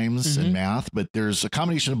sometimes and math, but there's a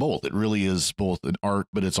combination of both. It really is both an art,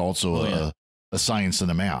 but it's also a science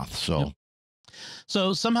and a math. So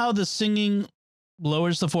somehow the singing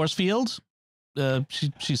lowers the force field.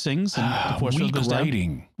 She sings and the force field goes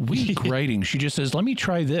down. Weak writing. She just says, let me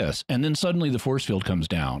try this. And then suddenly the force field comes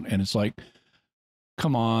down, and it's like,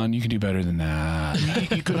 come on, you can do better than that.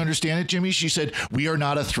 You could understand it, Jimmy. She said, we are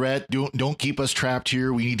not a threat. Don't keep us trapped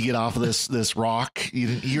here. We need to get off of this rock. You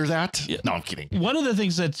didn't hear that? Yeah. No, I'm kidding. One of the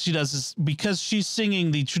things that she does is, because she's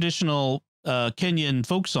singing the traditional Kenyan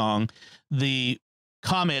folk song, the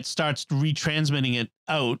Comet starts retransmitting it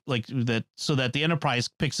out like that, so that the Enterprise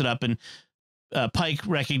picks it up, and Pike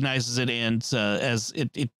recognizes it, and as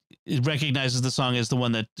it recognizes the song as the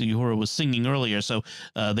one that Uhura was singing earlier. So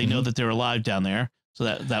they know that they're alive down there. So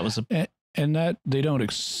that was and that they don't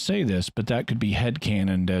say this, but that could be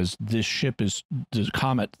headcanoned as this ship the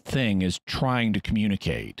Comet thing is trying to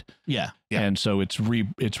communicate. Yeah. And so it's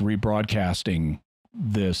rebroadcasting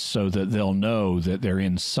this so that they'll know that they're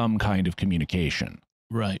in some kind of communication.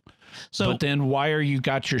 Right. So, but then why are you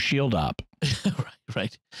got your shield up?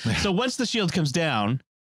 Right. So once the shield comes down,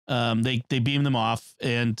 they beam them off,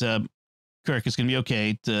 and Kirk is going to be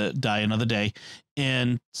okay to die another day.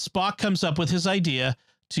 And Spock comes up with his idea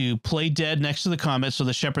to play dead next to the Comet, so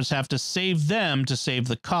the shepherds have to save them to save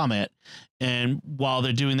the Comet. And while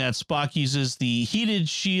they're doing that, Spock uses the heated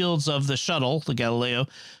shields of the shuttle, the Galileo,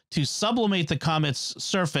 to sublimate the Comet's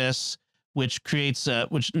surface, which creates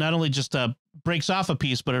which not only just breaks off a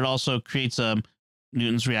piece, but it also creates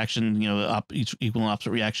Newton's reaction, equal and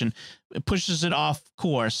opposite reaction. It pushes it off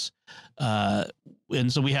course. And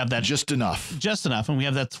so we have that just enough. And we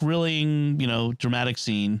have that thrilling, dramatic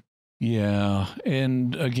scene. Yeah.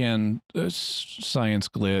 And again, science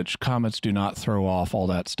glitch. Comets do not throw off all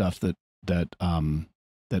that stuff that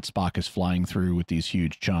Spock is flying through with these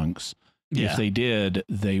huge chunks. Yeah. If they did,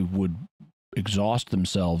 they would exhaust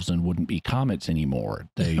themselves and wouldn't be comets anymore.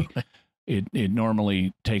 It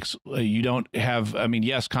normally takes, you don't have,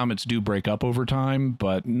 yes, comets do break up over time,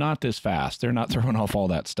 but not this fast. They're not throwing off all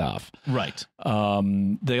that stuff. Right.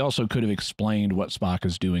 They also could have explained what Spock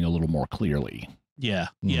is doing a little more clearly. Yeah.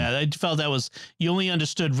 Yeah. I felt that was, you only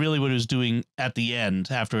understood really what he was doing at the end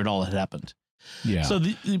after it all had happened. Yeah. So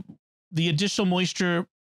the additional moisture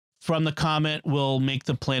from the comet will make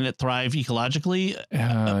the planet thrive ecologically.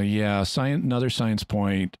 Yeah. Another science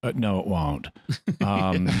point. No, it won't.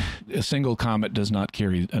 A single comet does not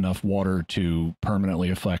carry enough water to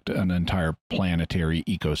permanently affect an entire planetary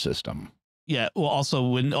ecosystem. Yeah. Well, also,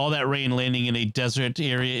 when all that rain landing in a desert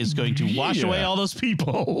area is going to wash away all those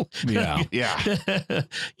people. Yeah. Yeah.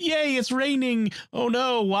 Yay, it's raining. Oh,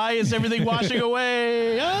 no. Why is everything washing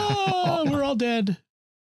away? Oh, we're all dead.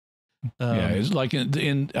 Yeah, it's like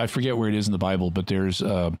in I forget where it is in the Bible, but there's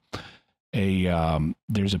a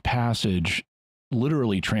passage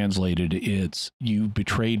literally translated, it's "you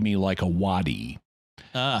betrayed me like a wadi."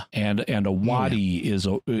 And a wadi is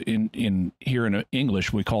in here in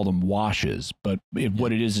English we call them washes, but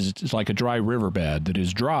what it is it's like a dry riverbed that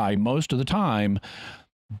is dry most of the time,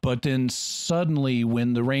 but then suddenly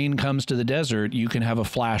when the rain comes to the desert, you can have a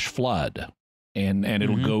flash flood, and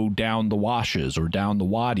it'll go down the washes or down the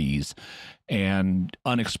wadis, and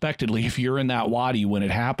unexpectedly, if you're in that wadi when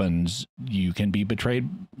it happens, you can be betrayed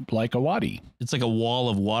like a wadi. It's like a wall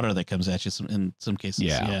of water that comes at you in some cases.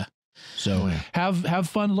 Yeah. So have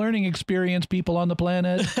fun learning experience, people on the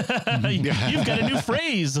planet. You've got a new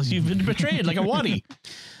phrase. You've been betrayed like a wadi.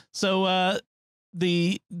 So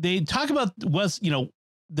they talk about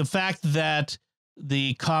the fact that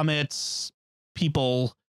the Comet's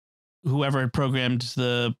people, whoever had programmed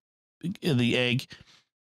the egg,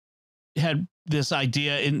 had this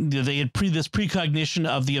idea, and they had this precognition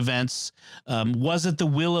of the events. Was it the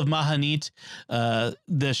will of Mahanit?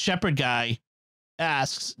 The shepherd guy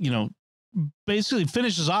asks, basically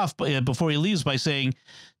finishes off before he leaves by saying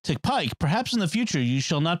to Pike, perhaps in the future you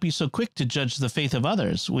shall not be so quick to judge the faith of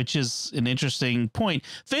others, which is an interesting point.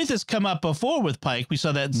 Faith has come up before with Pike. We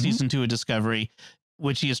saw that in season 2 of Discovery,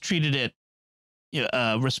 which he has treated it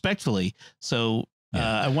respectfully. So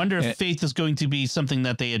I wonder if faith is going to be something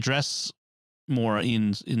that they address more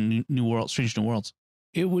in New Worlds, Strange New Worlds.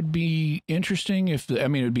 It would be interesting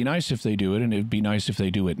it'd be nice if they do it, and it'd be nice if they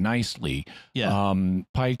do it nicely. Yeah.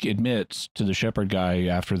 Pike admits to the shepherd guy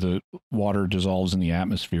after the water dissolves in the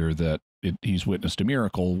atmosphere that he's witnessed a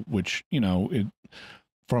miracle, which,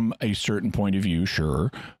 from a certain point of view,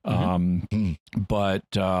 sure. But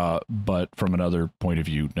from another point of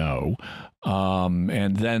view, no.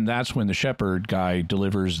 And then that's when the shepherd guy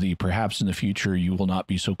delivers the perhaps in the future you will not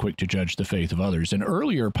be so quick to judge the faith of others. And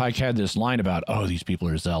earlier Pike had this line about, these people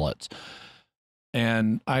are zealots.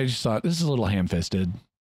 And I just thought, this is a little ham-fisted.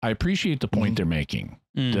 I appreciate the point they're making,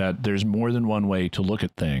 that there's more than one way to look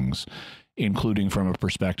at things, including from a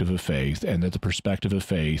perspective of faith, and that the perspective of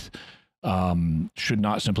faith should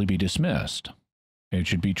not simply be dismissed. It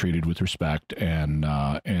should be treated with respect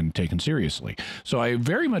and taken seriously. So I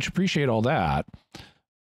very much appreciate all that.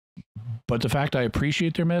 But the fact I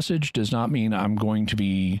appreciate their message does not mean I'm going to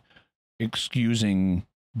be excusing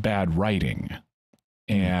bad writing.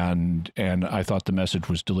 And I thought the message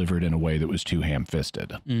was delivered in a way that was too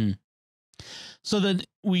ham-fisted. So then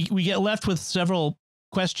we get left with several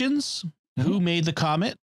questions. Who made the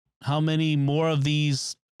comet? How many more of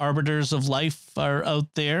these arbiters of life are out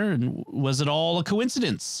there, and was it all a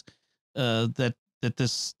coincidence that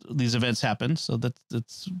these events happened? So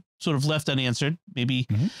that's sort of left unanswered. Maybe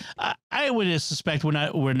I would suspect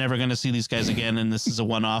we're never going to see these guys again, and this is a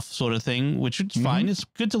one-off sort of thing, which is fine. It's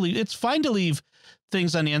good to leave. It's fine to leave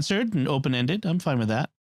things unanswered and open-ended. I'm fine with that.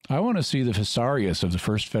 I want to see the Fesarius of the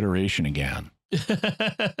First Federation again.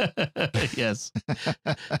 Yes,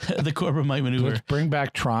 the Corbomite maneuver. Let's bring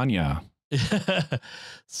back Tranya.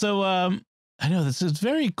 So I know this is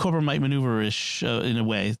very Corbomite maneuver-ish in a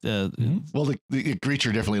way. Well, the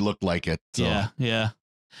creature definitely looked like it. So. Yeah.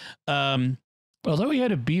 Although he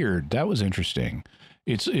had a beard, that was interesting.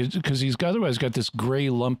 It's because he's otherwise got this gray,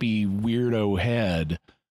 lumpy, weirdo head,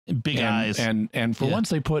 big eyes, and for once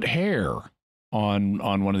they put hair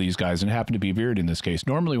on one of these guys, and it happened to be a beard in this case.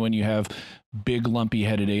 Normally, when you have big,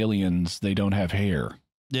 lumpy-headed aliens, they don't have hair.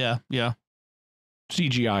 Yeah.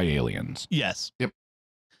 CGI aliens. Yes. Yep.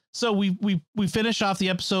 So we finish off the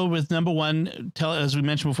episode with number one, as we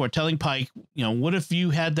mentioned before, telling Pike, what if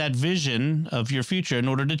you had that vision of your future in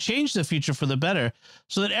order to change the future for the better,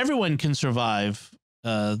 so that everyone can survive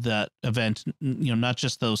that event, not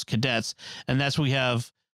just those cadets. And that's we have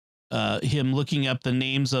him looking up the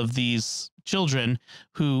names of these children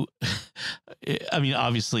who,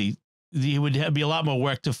 obviously, it would be a lot more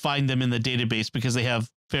work to find them in the database because they have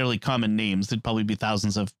fairly common names. There'd probably be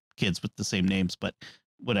thousands of kids with the same names, but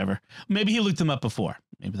whatever. Maybe he looked them up before.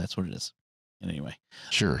 Maybe that's what it is. Anyway.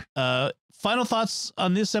 Sure. Final thoughts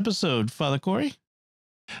on this episode, Father Cory?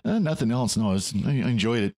 Nothing else. No, I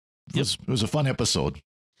enjoyed it. It was a fun episode.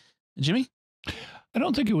 Jimmy? I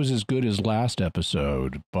don't think it was as good as last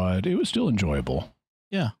episode, but it was still enjoyable.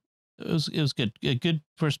 Yeah, it was good. A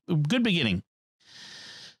good beginning.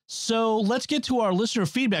 So let's get to our listener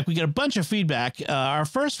feedback. We got a bunch of feedback. Our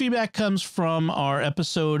first feedback comes from our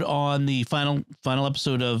episode on the final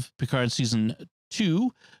episode of Picard season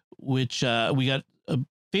 2, which we got a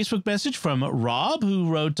Facebook message from Rob, who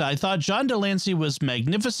wrote, I thought John Delancey was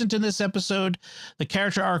magnificent in this episode. The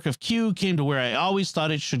character arc of Q came to where I always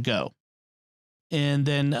thought it should go. And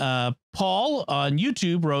then Paul on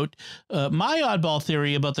YouTube wrote, my oddball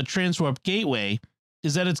theory about the transwarp gateway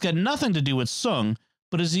is that it's got nothing to do with Sung,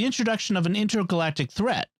 but is the introduction of an intergalactic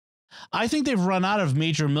threat. I think they've run out of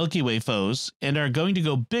major Milky Way foes and are going to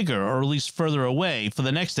go bigger, or at least further away, for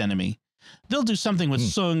the next enemy. They'll do something with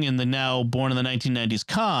Sung in the now born in the 1990s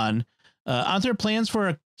Khan. Aren't there plans for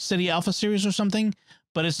a Ceti Alpha series or something?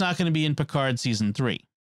 But it's not going to be in Picard season 3.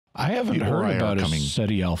 I haven't heard about a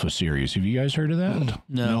SETI Alpha series. Have you guys heard of that?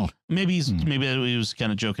 No. Maybe he was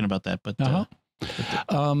kind of joking about that, but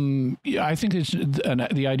yeah, I think it's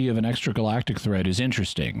the idea of an extragalactic threat is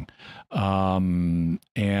interesting, and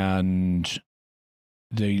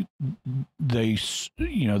they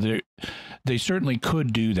certainly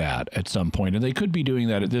could do that at some point, and they could be doing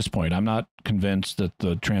that at this point. I'm not convinced that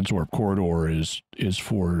the transwarp corridor is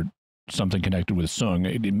for something connected with Sung.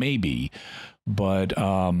 It may be, but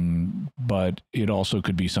it also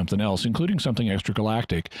could be something else, including something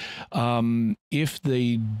extragalactic. If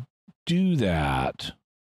they do that,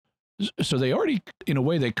 so they already, in a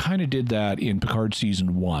way, they kind of did that in Picard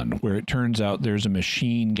season 1, where it turns out there's a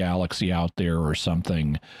machine galaxy out there or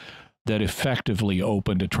something that effectively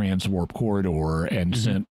opened a transwarp corridor and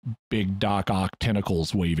sent big Doc Ock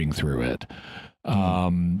tentacles waving through it.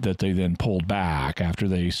 That they then pulled back after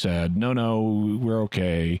they said, no, we're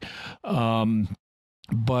okay.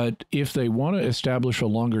 But if they want to establish a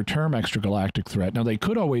longer term extragalactic threat, now they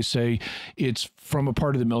could always say it's from a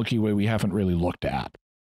part of the Milky Way we haven't really looked at.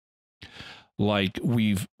 Like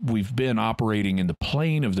we've been operating in the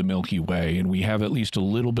plane of the Milky Way, and we have at least a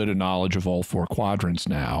little bit of knowledge of all 4 quadrants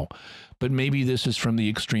now. But maybe this is from the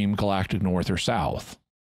extreme galactic north or south.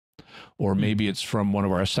 Or maybe it's from one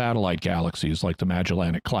of our satellite galaxies, like the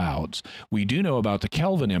Magellanic Clouds. We do know about the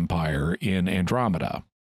Kelvin Empire in Andromeda,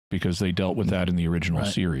 because they dealt with that in the original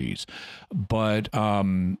series. But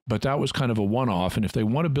that was kind of a one-off. And if they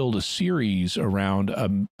want to build a series around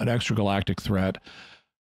an extragalactic threat,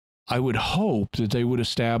 I would hope that they would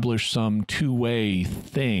establish some two-way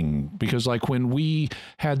thing, because like when we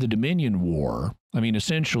had the Dominion War, I mean,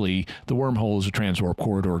 essentially the wormhole is a transwarp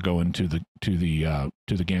corridor going to the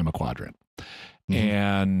Gamma Quadrant,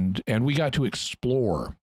 and we got to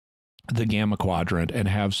explore the Gamma Quadrant and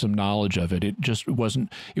have some knowledge of it. It just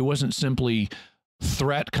wasn't simply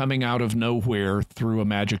threat coming out of nowhere through a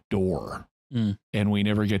magic door. And we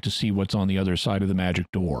never get to see what's on the other side of the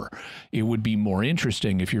magic door. It would be more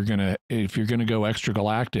interesting if you're gonna go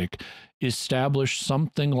extragalactic, establish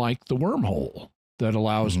something like the wormhole that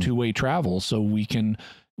allows two-way travel, so we can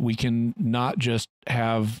not just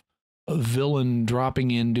have a villain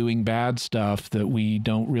dropping in doing bad stuff that we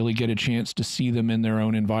don't really get a chance to see them in their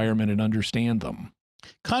own environment and understand them.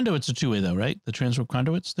 Conduits are two-way though, right? The transwarp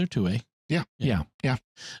conduits, they're two-way. Yeah.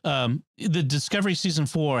 The Discovery season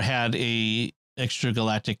 4 had a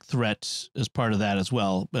extragalactic threat as part of that as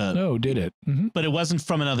well. Oh, did it? But it wasn't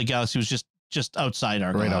from another galaxy. It was just outside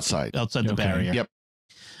our galaxy, outside the barrier. Yep.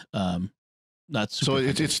 Not super.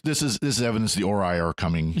 So this is evidence the Ori are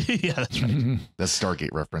coming. Yeah, that's right. That's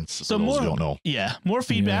Stargate reference. So for those more, who don't know. Yeah, more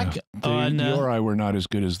feedback on the Ori were not as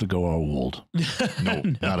good as the Goa'uld. No,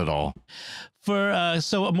 not at all.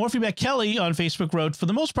 So more feedback. Kelly on Facebook wrote, for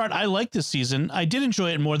the most part, I like this season. I did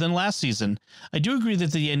enjoy it more than last season. I do agree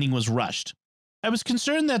that the ending was rushed. I was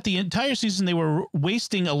concerned that the entire season they were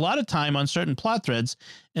wasting a lot of time on certain plot threads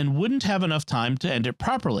and wouldn't have enough time to end it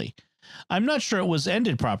properly. I'm not sure it was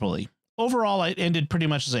ended properly. Overall, it ended pretty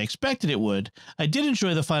much as I expected it would. I did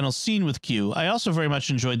enjoy the final scene with Q. I also very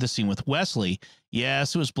much enjoyed the scene with Wesley.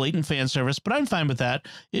 Yes, it was blatant fan service, but I'm fine with that.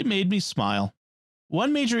 It made me smile.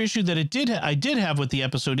 One major issue that I did have with the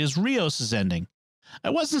episode is Rios' ending. I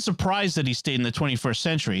wasn't surprised that he stayed in the 21st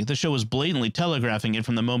century. The show was blatantly telegraphing it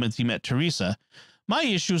from the moment he met Teresa. My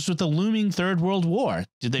issue is with the looming Third World War.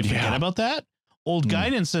 Did they forget about that? Old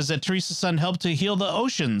Guinan says that Teresa's son helped to heal the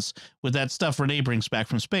oceans with that stuff Renee brings back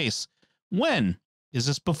from space. When? Is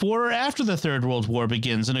this before or after the Third World War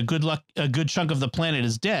begins and a good chunk of the planet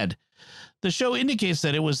is dead? The show indicates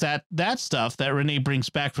that it was that stuff that Renee brings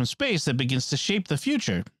back from space that begins to shape the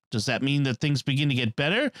future. Does that mean that things begin to get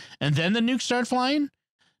better and then the nukes start flying?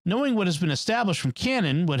 Knowing what has been established from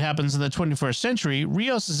canon, what happens in the 21st century,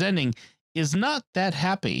 Rios' ending is not that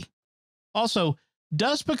happy. Also,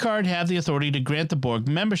 does Picard have the authority to grant the Borg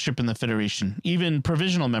membership in the Federation, even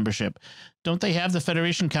provisional membership? Don't they have the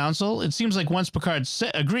Federation Council? It seems like once Picard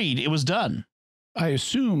agreed, it was done. I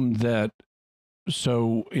assume that.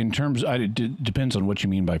 So in terms, it depends on what you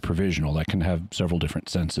mean by provisional. That can have several different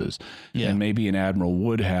senses. Yeah. And maybe an admiral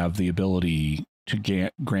would have the ability to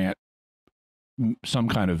grant some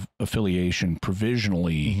kind of affiliation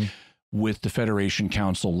provisionally with the Federation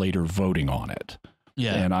Council later voting on it.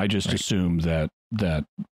 Yeah. And I just assume that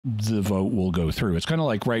the vote will go through. It's kind of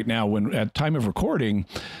like right now when at time of recording,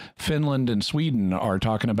 Finland and Sweden are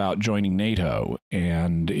talking about joining NATO,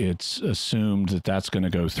 and it's assumed that that's going to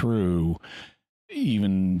go through,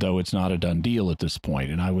 even though it's not a done deal at this point.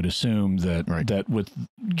 And I would assume that that with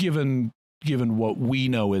given what we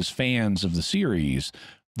know as fans of the series,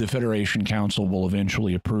 the Federation Council will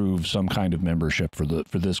eventually approve some kind of membership for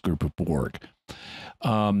this group of Borg.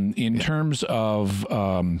 In terms of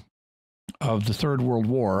the Third World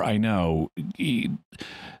War, I know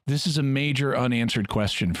this is a major unanswered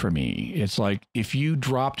question for me. It's like if you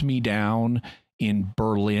dropped me down in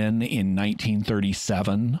Berlin in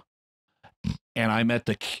 1937 and I met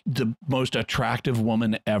the most attractive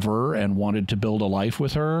woman ever and wanted to build a life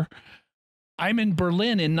with her, I'm in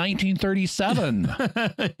Berlin in 1937.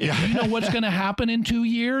 You know what's going to happen in 2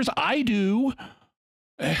 years? I do.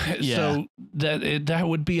 So that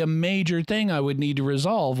would be a major thing I would need to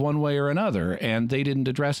resolve one way or another. And they didn't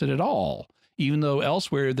address it at all, even though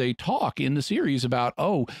elsewhere they talk in the series about,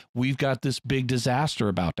 oh, we've got this big disaster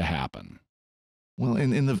about to happen. Well,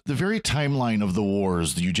 in the very timeline of the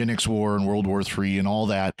wars, the eugenics war and World War III and all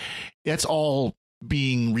that, that's all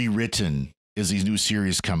being rewritten as these new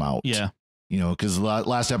series come out. Yeah. You know, because the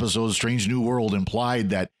last episode, Strange New World, implied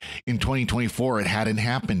that in 2024 it hadn't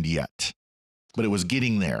happened yet, but it was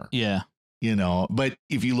getting there. Yeah. You know, but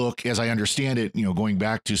if you look, as I understand it, you know, going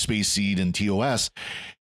back to Space Seed and TOS,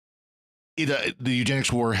 the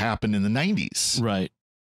eugenics war happened in the 90s. Right.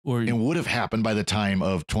 And would have happened by the time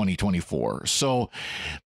of 2024. So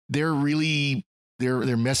they're really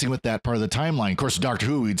they're messing with that part of the timeline. Of course, Doctor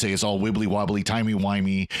Who, we'd say it's all wibbly wobbly, timey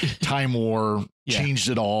wimey, time war, changed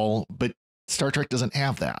it all. But Star Trek doesn't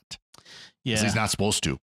have that. Yeah, he's not supposed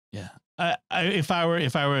to. Yeah. If I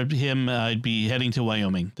were him, I'd be heading to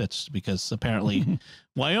Wyoming. That's because apparently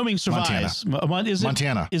Wyoming survives.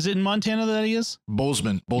 Montana. Is it in Montana that he is?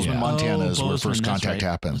 Bozeman, Montana is where first contact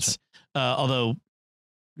happens. Right. Although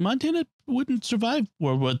Montana wouldn't survive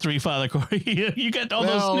World War III, Father Cory. You got all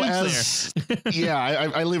those nukes there. Yeah,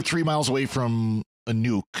 I live 3 miles away from a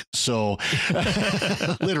nuke, so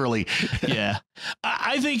literally. Yeah,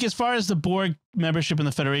 I think as far as the Borg membership in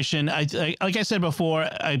the Federation, I like I said before,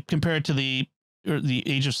 I compare it to the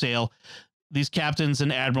Age of Sail. These captains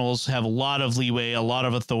and admirals have a lot of leeway, a lot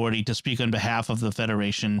of authority to speak on behalf of the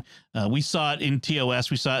Federation. We saw it in TOS,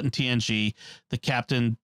 we saw it in TNG. The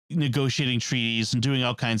captain negotiating treaties and doing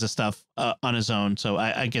all kinds of stuff on his own. So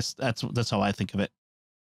I guess that's how I think of it.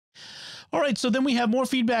 All right, so then we have more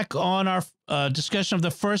feedback on our discussion of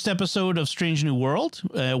the first episode of Strange New World,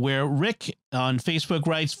 where Rick on Facebook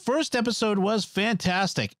writes, "First episode was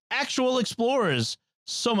fantastic. Actual explorers,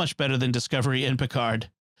 so much better than Discovery and Picard."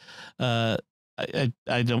 I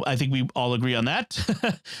think we all agree on that.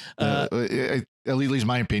 At least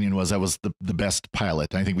my opinion was that was the best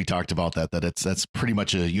pilot. I think we talked about that's pretty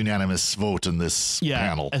much a unanimous vote in this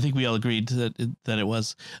panel. I think we all agreed that it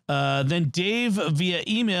was. Then Dave via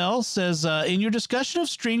email says, in your discussion of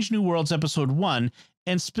Strange New Worlds episode 1,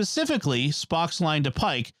 and specifically Spock's line to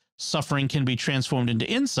Pike, suffering can be transformed into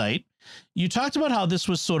insight, you talked about how this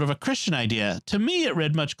was sort of a Christian idea. To me, it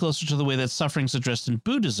read much closer to the way that suffering's addressed in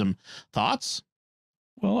Buddhism. Thoughts?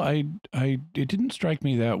 Well, it didn't strike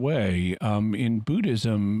me that way. In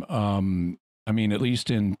Buddhism, I mean, at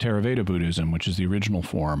least in Theravada Buddhism, which is the original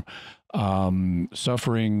form,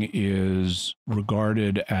 suffering is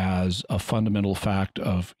regarded as a fundamental fact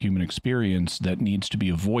of human experience that needs to be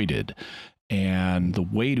avoided. And the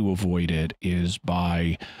way to avoid it is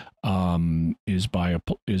by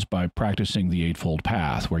practicing the Eightfold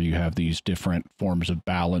Path, where you have these different forms of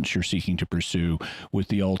balance you're seeking to pursue, with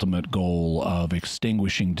the ultimate goal of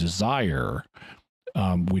extinguishing desire,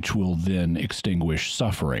 which will then extinguish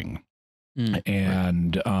suffering.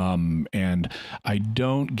 And I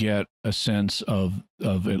don't get a sense of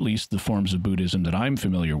at least the forms of Buddhism that I'm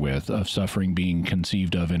familiar with, of suffering being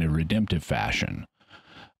conceived of in a redemptive fashion.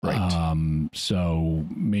 Right. So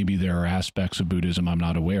maybe there are aspects of Buddhism I'm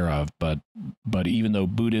not aware of, but even though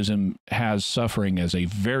Buddhism has suffering as a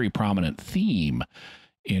very prominent theme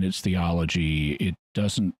in its theology, it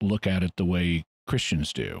doesn't look at it the way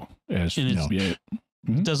Christians do. As you know, it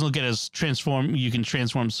doesn't look at it as you can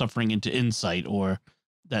transform suffering into insight or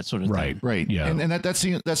that sort of thing. Right. Yeah. And that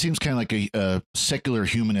seems kind of like a secular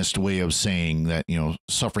humanist way of saying that, you know,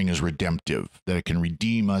 suffering is redemptive, that it can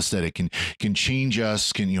redeem us, that it can change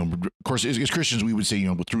us, of course, as Christians, we would say,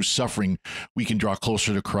 through suffering, we can draw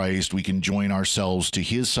closer to Christ. We can join ourselves to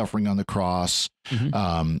his suffering on the cross.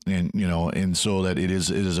 And so that it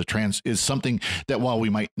is something that while we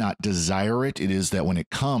might not desire it, it is that when it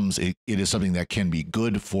comes, it is something that can be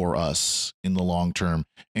good for us in the long term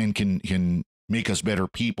and can make us better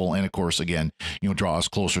people. And of course, again, draw us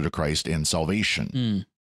closer to Christ and salvation.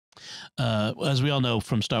 As we all know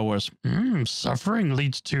from Star Wars, suffering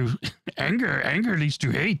leads to anger. Anger leads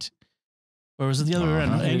to hate. Or was it the other way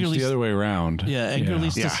around? Anger leads the other way around. Yeah, anger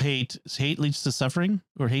leads to hate. Hate leads to suffering,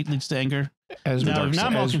 or hate leads to anger. Now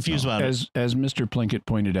I'm all confused about it. As Mr. Plinkett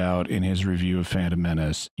pointed out in his review of Phantom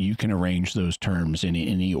Menace, you can arrange those terms in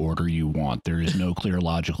any order you want. There is no clear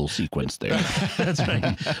logical sequence there. That's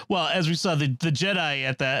right. Well, as we saw, the Jedi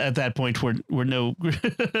at that point were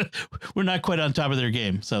not quite on top of their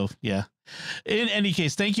game. So yeah. In any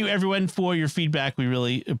case, thank you everyone for your feedback. We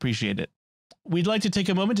really appreciate it. We'd like to take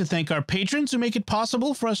a moment to thank our patrons who make it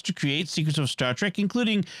possible for us to create Secrets of Star Trek,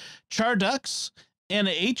 including Chardux,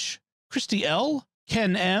 Anna H., Christy L.,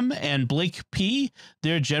 Ken M., and Blake P.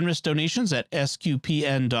 Their generous donations at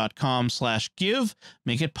sqpn.com/give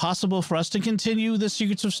make it possible for us to continue the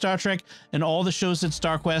Secrets of Star Trek and all the shows at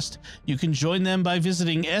StarQuest. You can join them by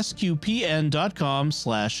visiting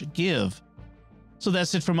sqpn.com/give. So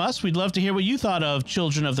that's it from us. We'd love to hear what you thought of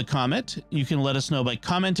Children of the Comet. You can let us know by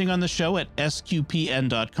commenting on the show at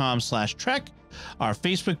sqpn.com/trek, our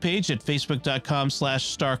Facebook page at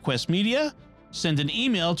facebook.com/StarQuestMedia, send an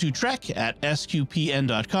email to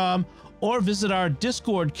trek@sqpn.com, or visit our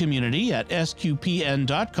Discord community at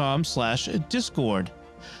sqpn.com/discord.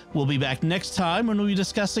 We'll be back next time when we'll be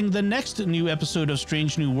discussing the next new episode of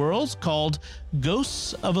Strange New Worlds called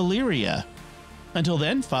Ghosts of Illyria. Until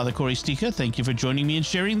then, Father Cory Sticha, thank you for joining me and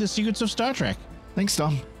sharing the secrets of Star Trek. Thanks,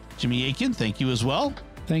 Tom. Jimmy Akin, thank you as well.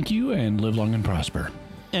 Thank you, and live long and prosper.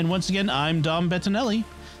 And once again, I'm Dom Bettinelli.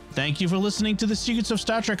 Thank you for listening to the Secrets of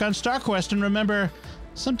Star Trek on StarQuest, and remember,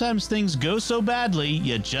 sometimes things go so badly,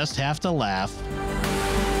 you just have to laugh.